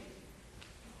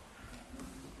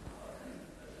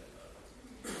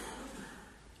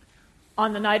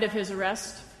 On the night of his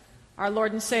arrest, our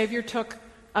Lord and Savior took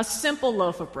a simple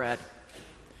loaf of bread,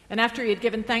 And after he had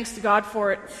given thanks to God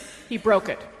for it, he broke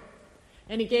it.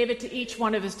 And he gave it to each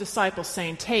one of his disciples,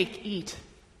 saying, "Take, eat.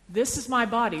 This is my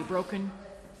body broken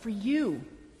for you.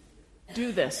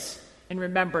 Do this in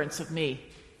remembrance of me."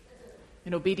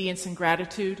 In obedience and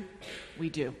gratitude, we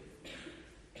do.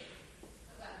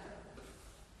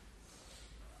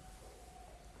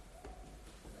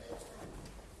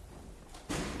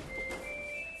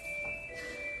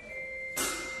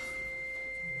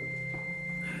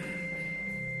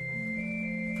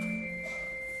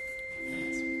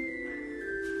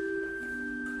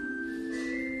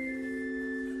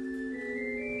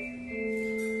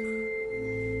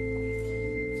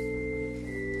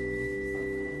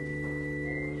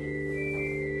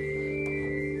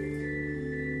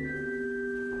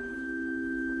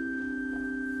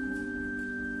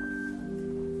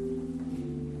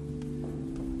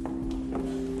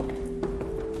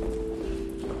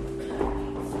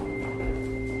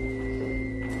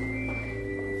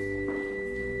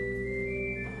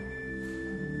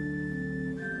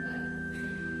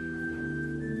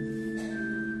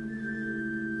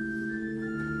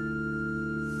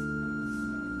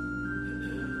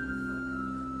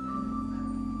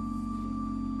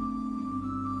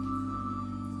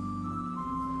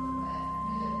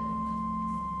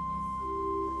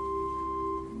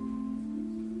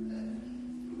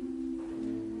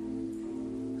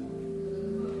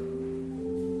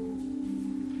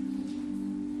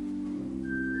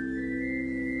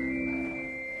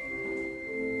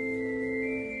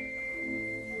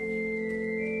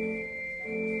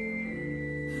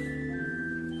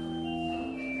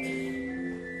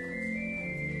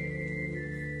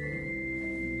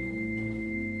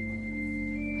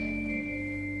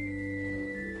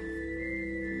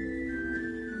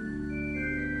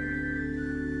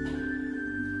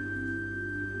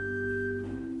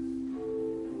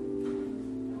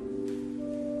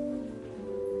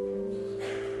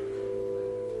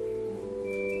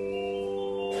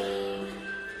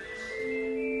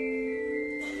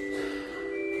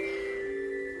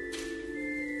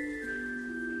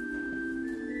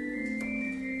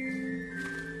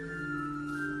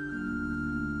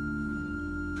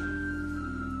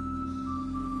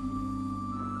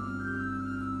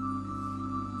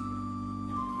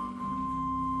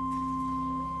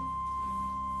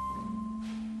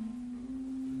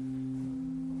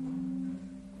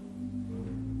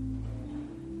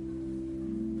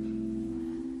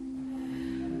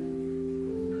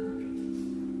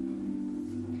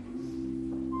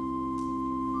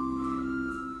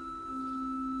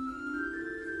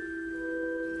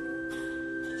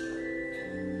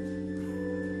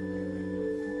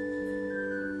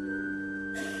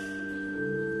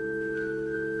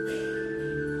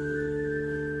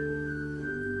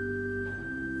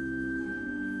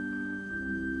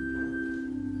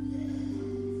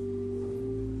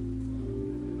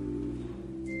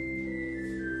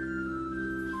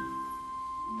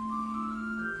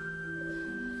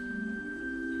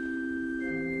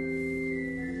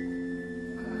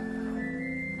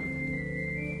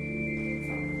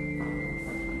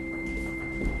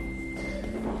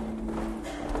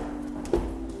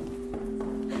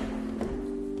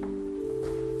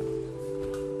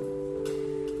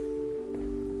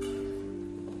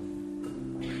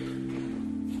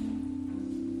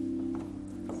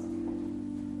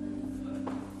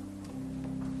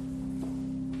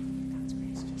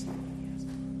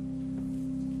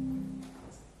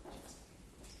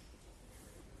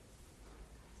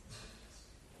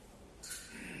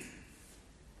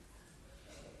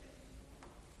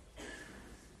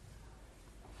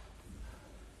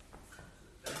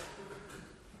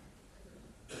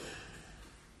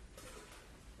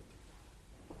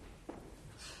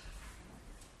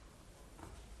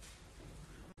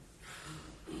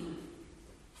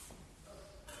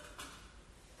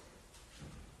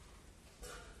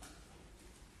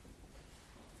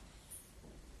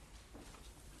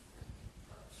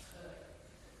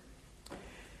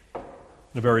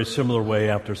 In a very similar way,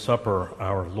 after supper,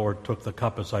 our Lord took the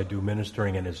cup as I do,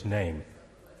 ministering in his name.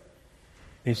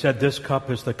 He said, "This cup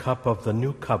is the cup of the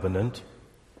new covenant,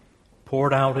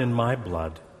 poured out in my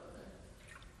blood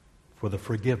for the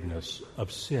forgiveness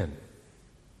of sin."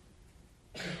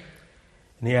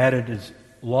 And he added, "As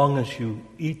long as you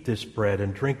eat this bread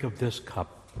and drink of this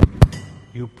cup,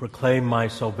 you proclaim my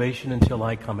salvation until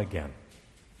I come again.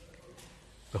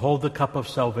 Behold the cup of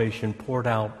salvation poured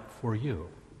out for you.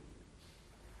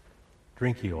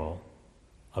 Drink ye all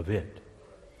of it."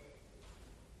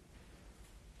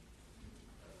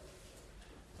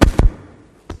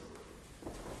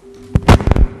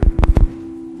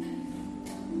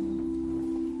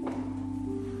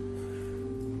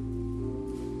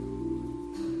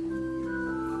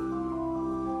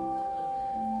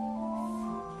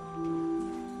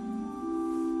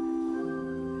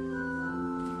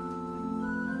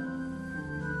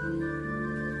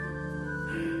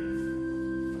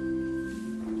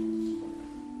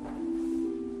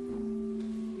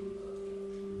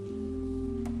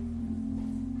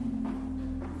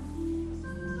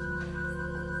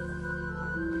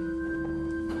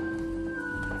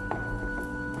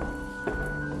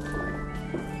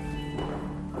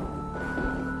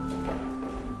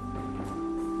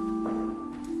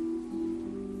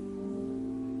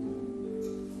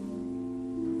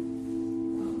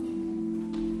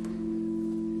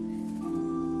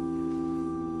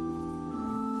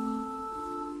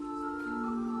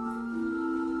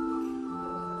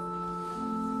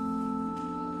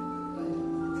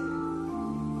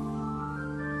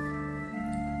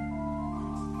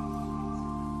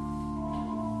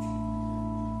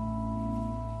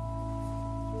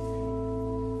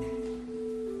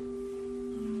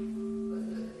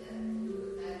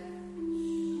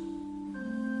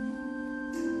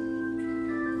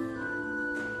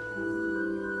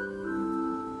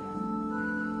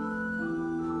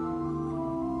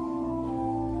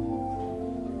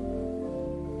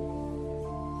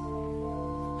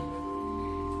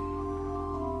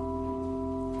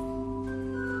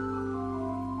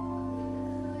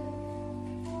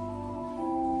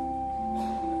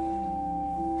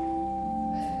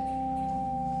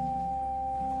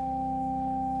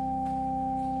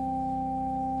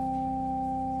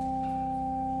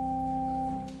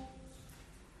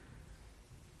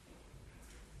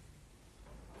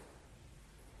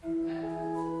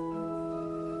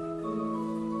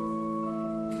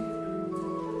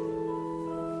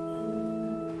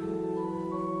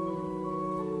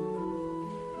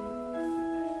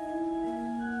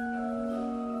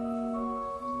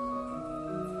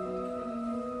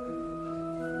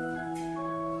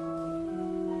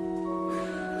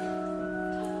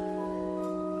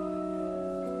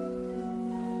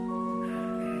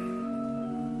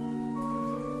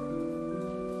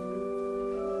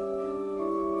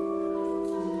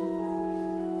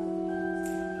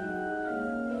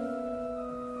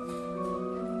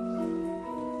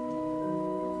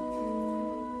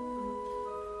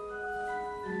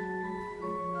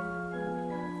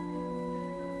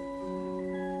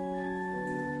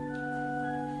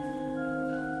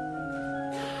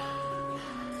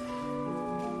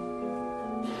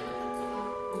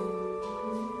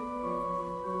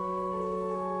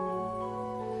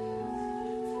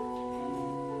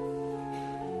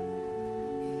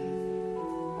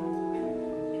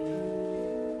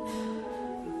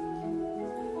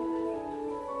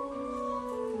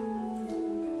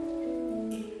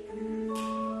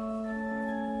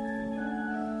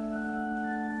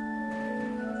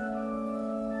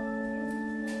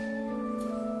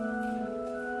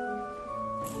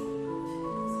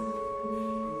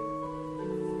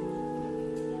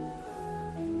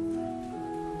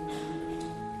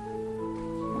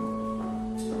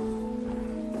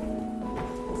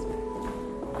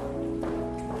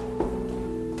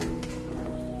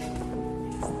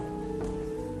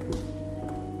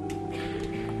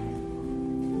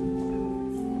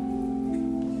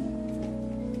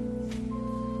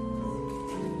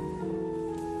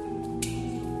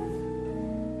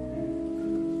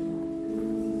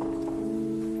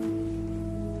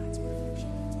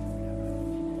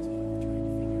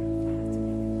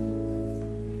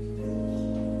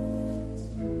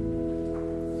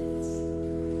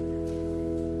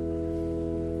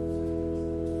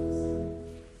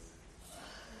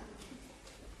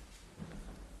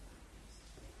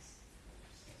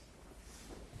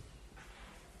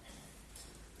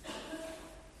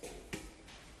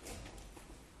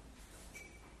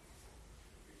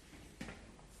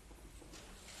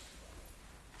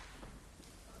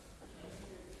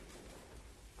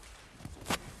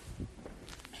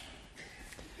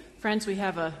 Friends, we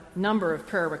have a number of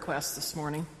prayer requests this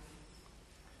morning.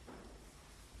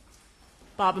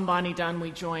 Bob and Bonnie Dunn, we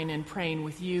join in praying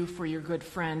with you for your good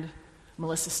friend,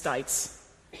 Melissa Stites.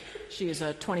 She is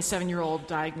a 27-year-old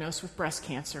diagnosed with breast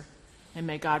cancer, and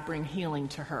may God bring healing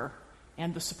to her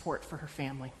and the support for her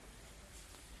family.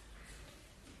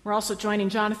 We're also joining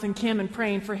Jonathan Kim in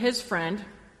praying for his friend,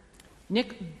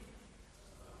 Nick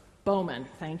Bowman,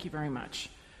 thank you very much,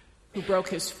 who broke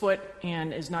his foot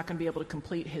and is not going to be able to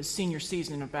complete his senior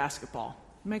season of basketball.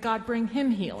 May God bring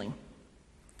him healing.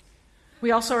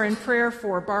 We also are in prayer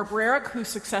for Barb Rarick, who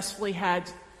successfully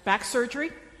had back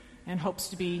surgery and hopes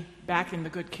to be back in the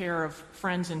good care of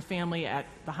friends and family at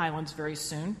the Highlands very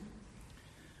soon.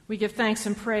 We give thanks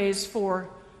and praise for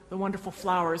the wonderful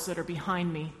flowers that are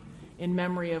behind me in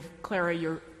memory of Clara,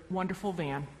 your wonderful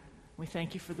van. We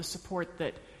thank you for the support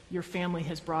that your family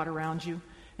has brought around you,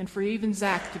 and for even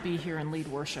Zach to be here and lead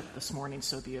worship this morning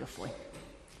so beautifully.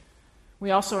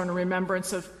 We also are in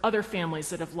remembrance of other families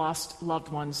that have lost loved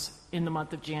ones in the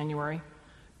month of January.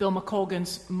 Bill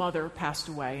McColgan's mother passed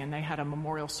away, and they had a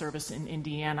memorial service in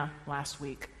Indiana last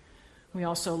week. We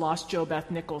also lost Jo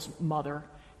Beth Nichols' mother,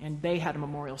 and they had a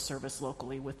memorial service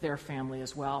locally with their family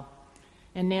as well.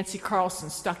 And Nancy Carlson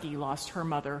Stuckey lost her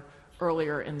mother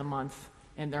earlier in the month,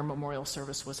 and their memorial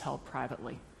service was held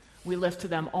privately. We lift to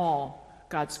them all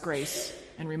God's grace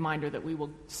and reminder that we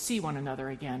will see one another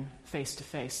again face to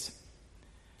face.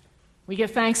 We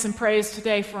give thanks and praise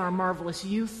today for our marvelous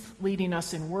youth leading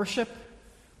us in worship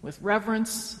with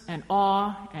reverence and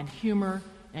awe and humor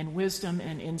and wisdom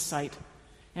and insight.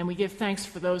 And we give thanks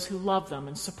for those who love them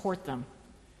and support them.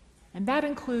 And that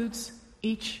includes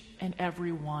each and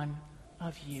every one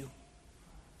of you.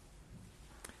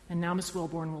 And now Ms.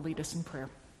 Wilborn will lead us in prayer.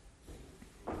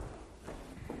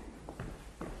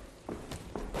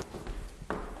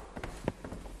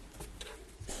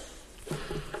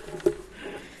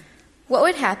 What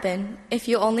would happen if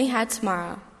you only had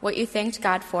tomorrow what you thanked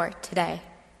God for today?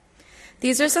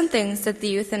 These are some things that the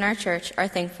youth in our church are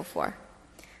thankful for.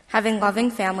 Having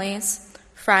loving families,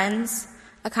 friends,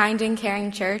 a kind and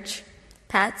caring church,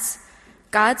 pets,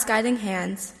 God's guiding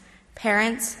hands,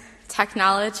 parents,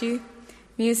 technology,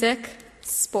 music,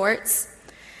 sports,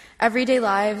 everyday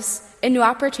lives, and new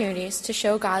opportunities to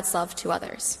show God's love to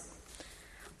others.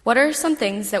 What are some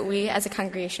things that we as a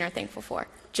congregation are thankful for?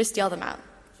 Just yell them out.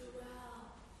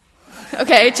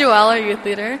 Okay, Joelle, our youth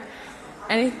leader.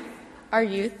 Our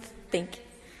youth, thank you.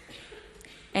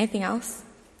 Anything else?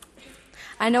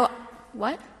 I know,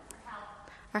 what?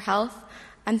 Our health.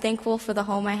 I'm thankful for the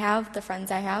home I have, the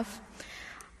friends I have.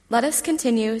 Let us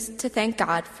continue to thank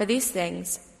God for these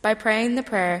things by praying the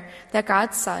prayer that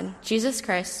God's Son, Jesus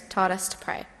Christ, taught us to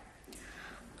pray.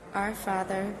 Our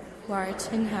Father, who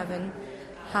art in heaven,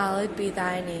 hallowed be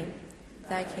thy name.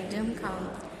 Thy kingdom come,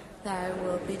 thy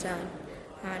will be done,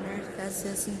 on earth as it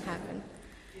is in heaven.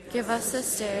 Give us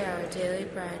this day our daily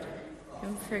bread,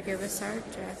 and forgive us our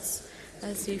debts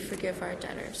as we forgive our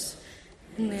debtors.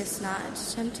 And lead us not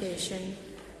into temptation,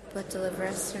 but deliver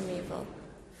us from evil.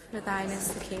 For thine is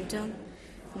the kingdom,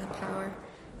 and the power,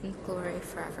 and the glory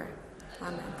forever.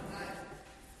 Amen.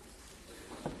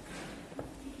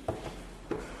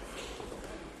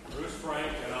 Bruce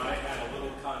Frank and I had a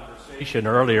little conversation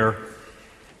earlier,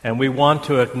 and we want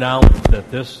to acknowledge that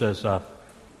this is a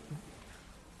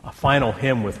final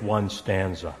hymn with one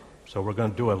stanza. So we're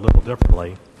going to do it a little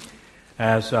differently.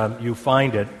 As you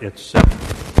find it, it's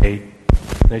 7-8.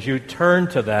 As you turn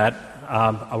to that,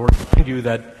 I will remind you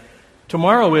that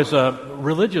tomorrow is a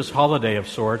religious holiday of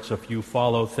sorts if you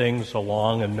follow things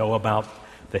along and know about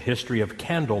the history of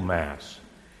Candlemas.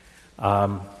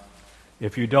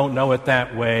 If you don't know it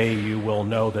that way, you will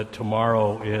know that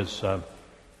tomorrow is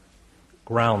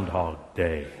Groundhog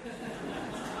Day.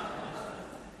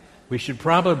 We should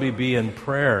probably be in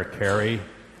prayer, Carrie,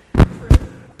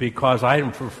 because I'm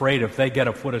afraid if they get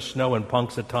a foot of snow in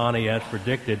Punxsutawney as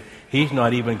predicted, he's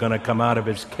not even going to come out of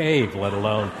his cave, let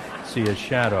alone see his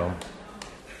shadow.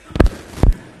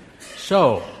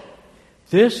 So,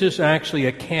 this is actually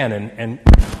a canon, and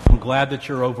I'm glad that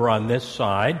you're over on this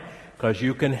side, because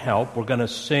you can help. We're going to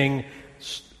sing,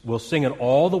 we'll sing it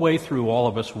all the way through, all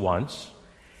of us once,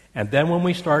 and then when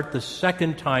we start the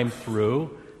second time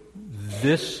through,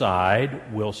 this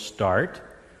side will start,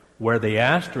 where the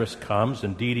asterisk comes,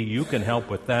 and Dee Dee, you can help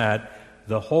with that,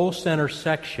 the whole center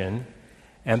section,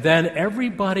 and then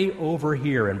everybody over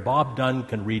here, and Bob Dunn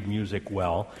can read music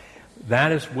well,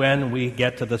 that is when we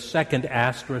get to the second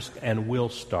asterisk and we'll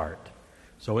start.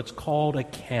 So it's called a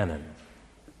canon.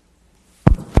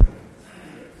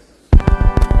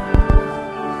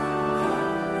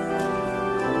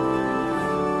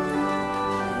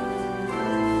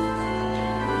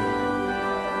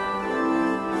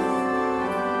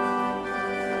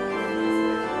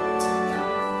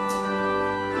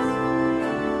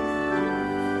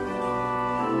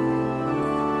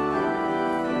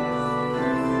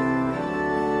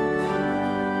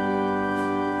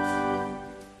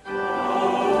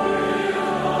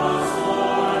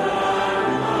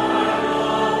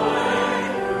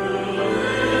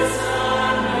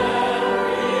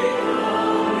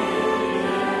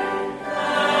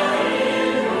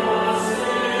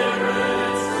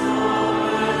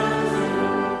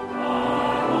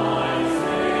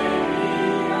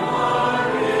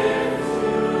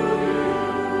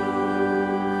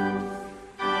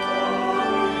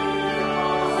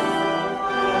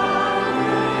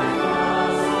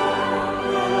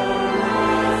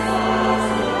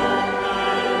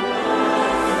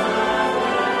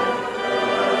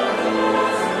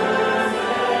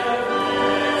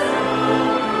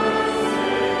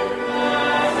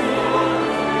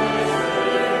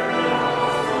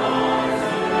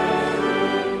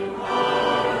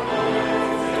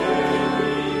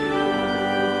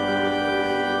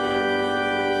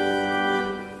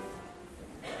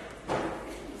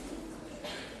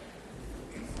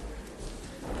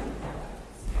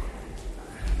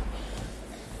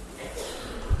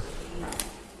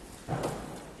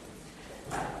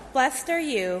 Blessed are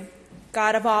you,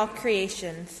 God of all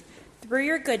creations. Through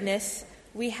your goodness,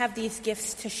 we have these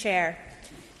gifts to share.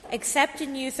 Accept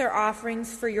and use our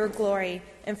offerings for your glory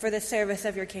and for the service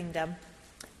of your kingdom.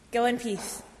 Go in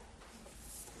peace.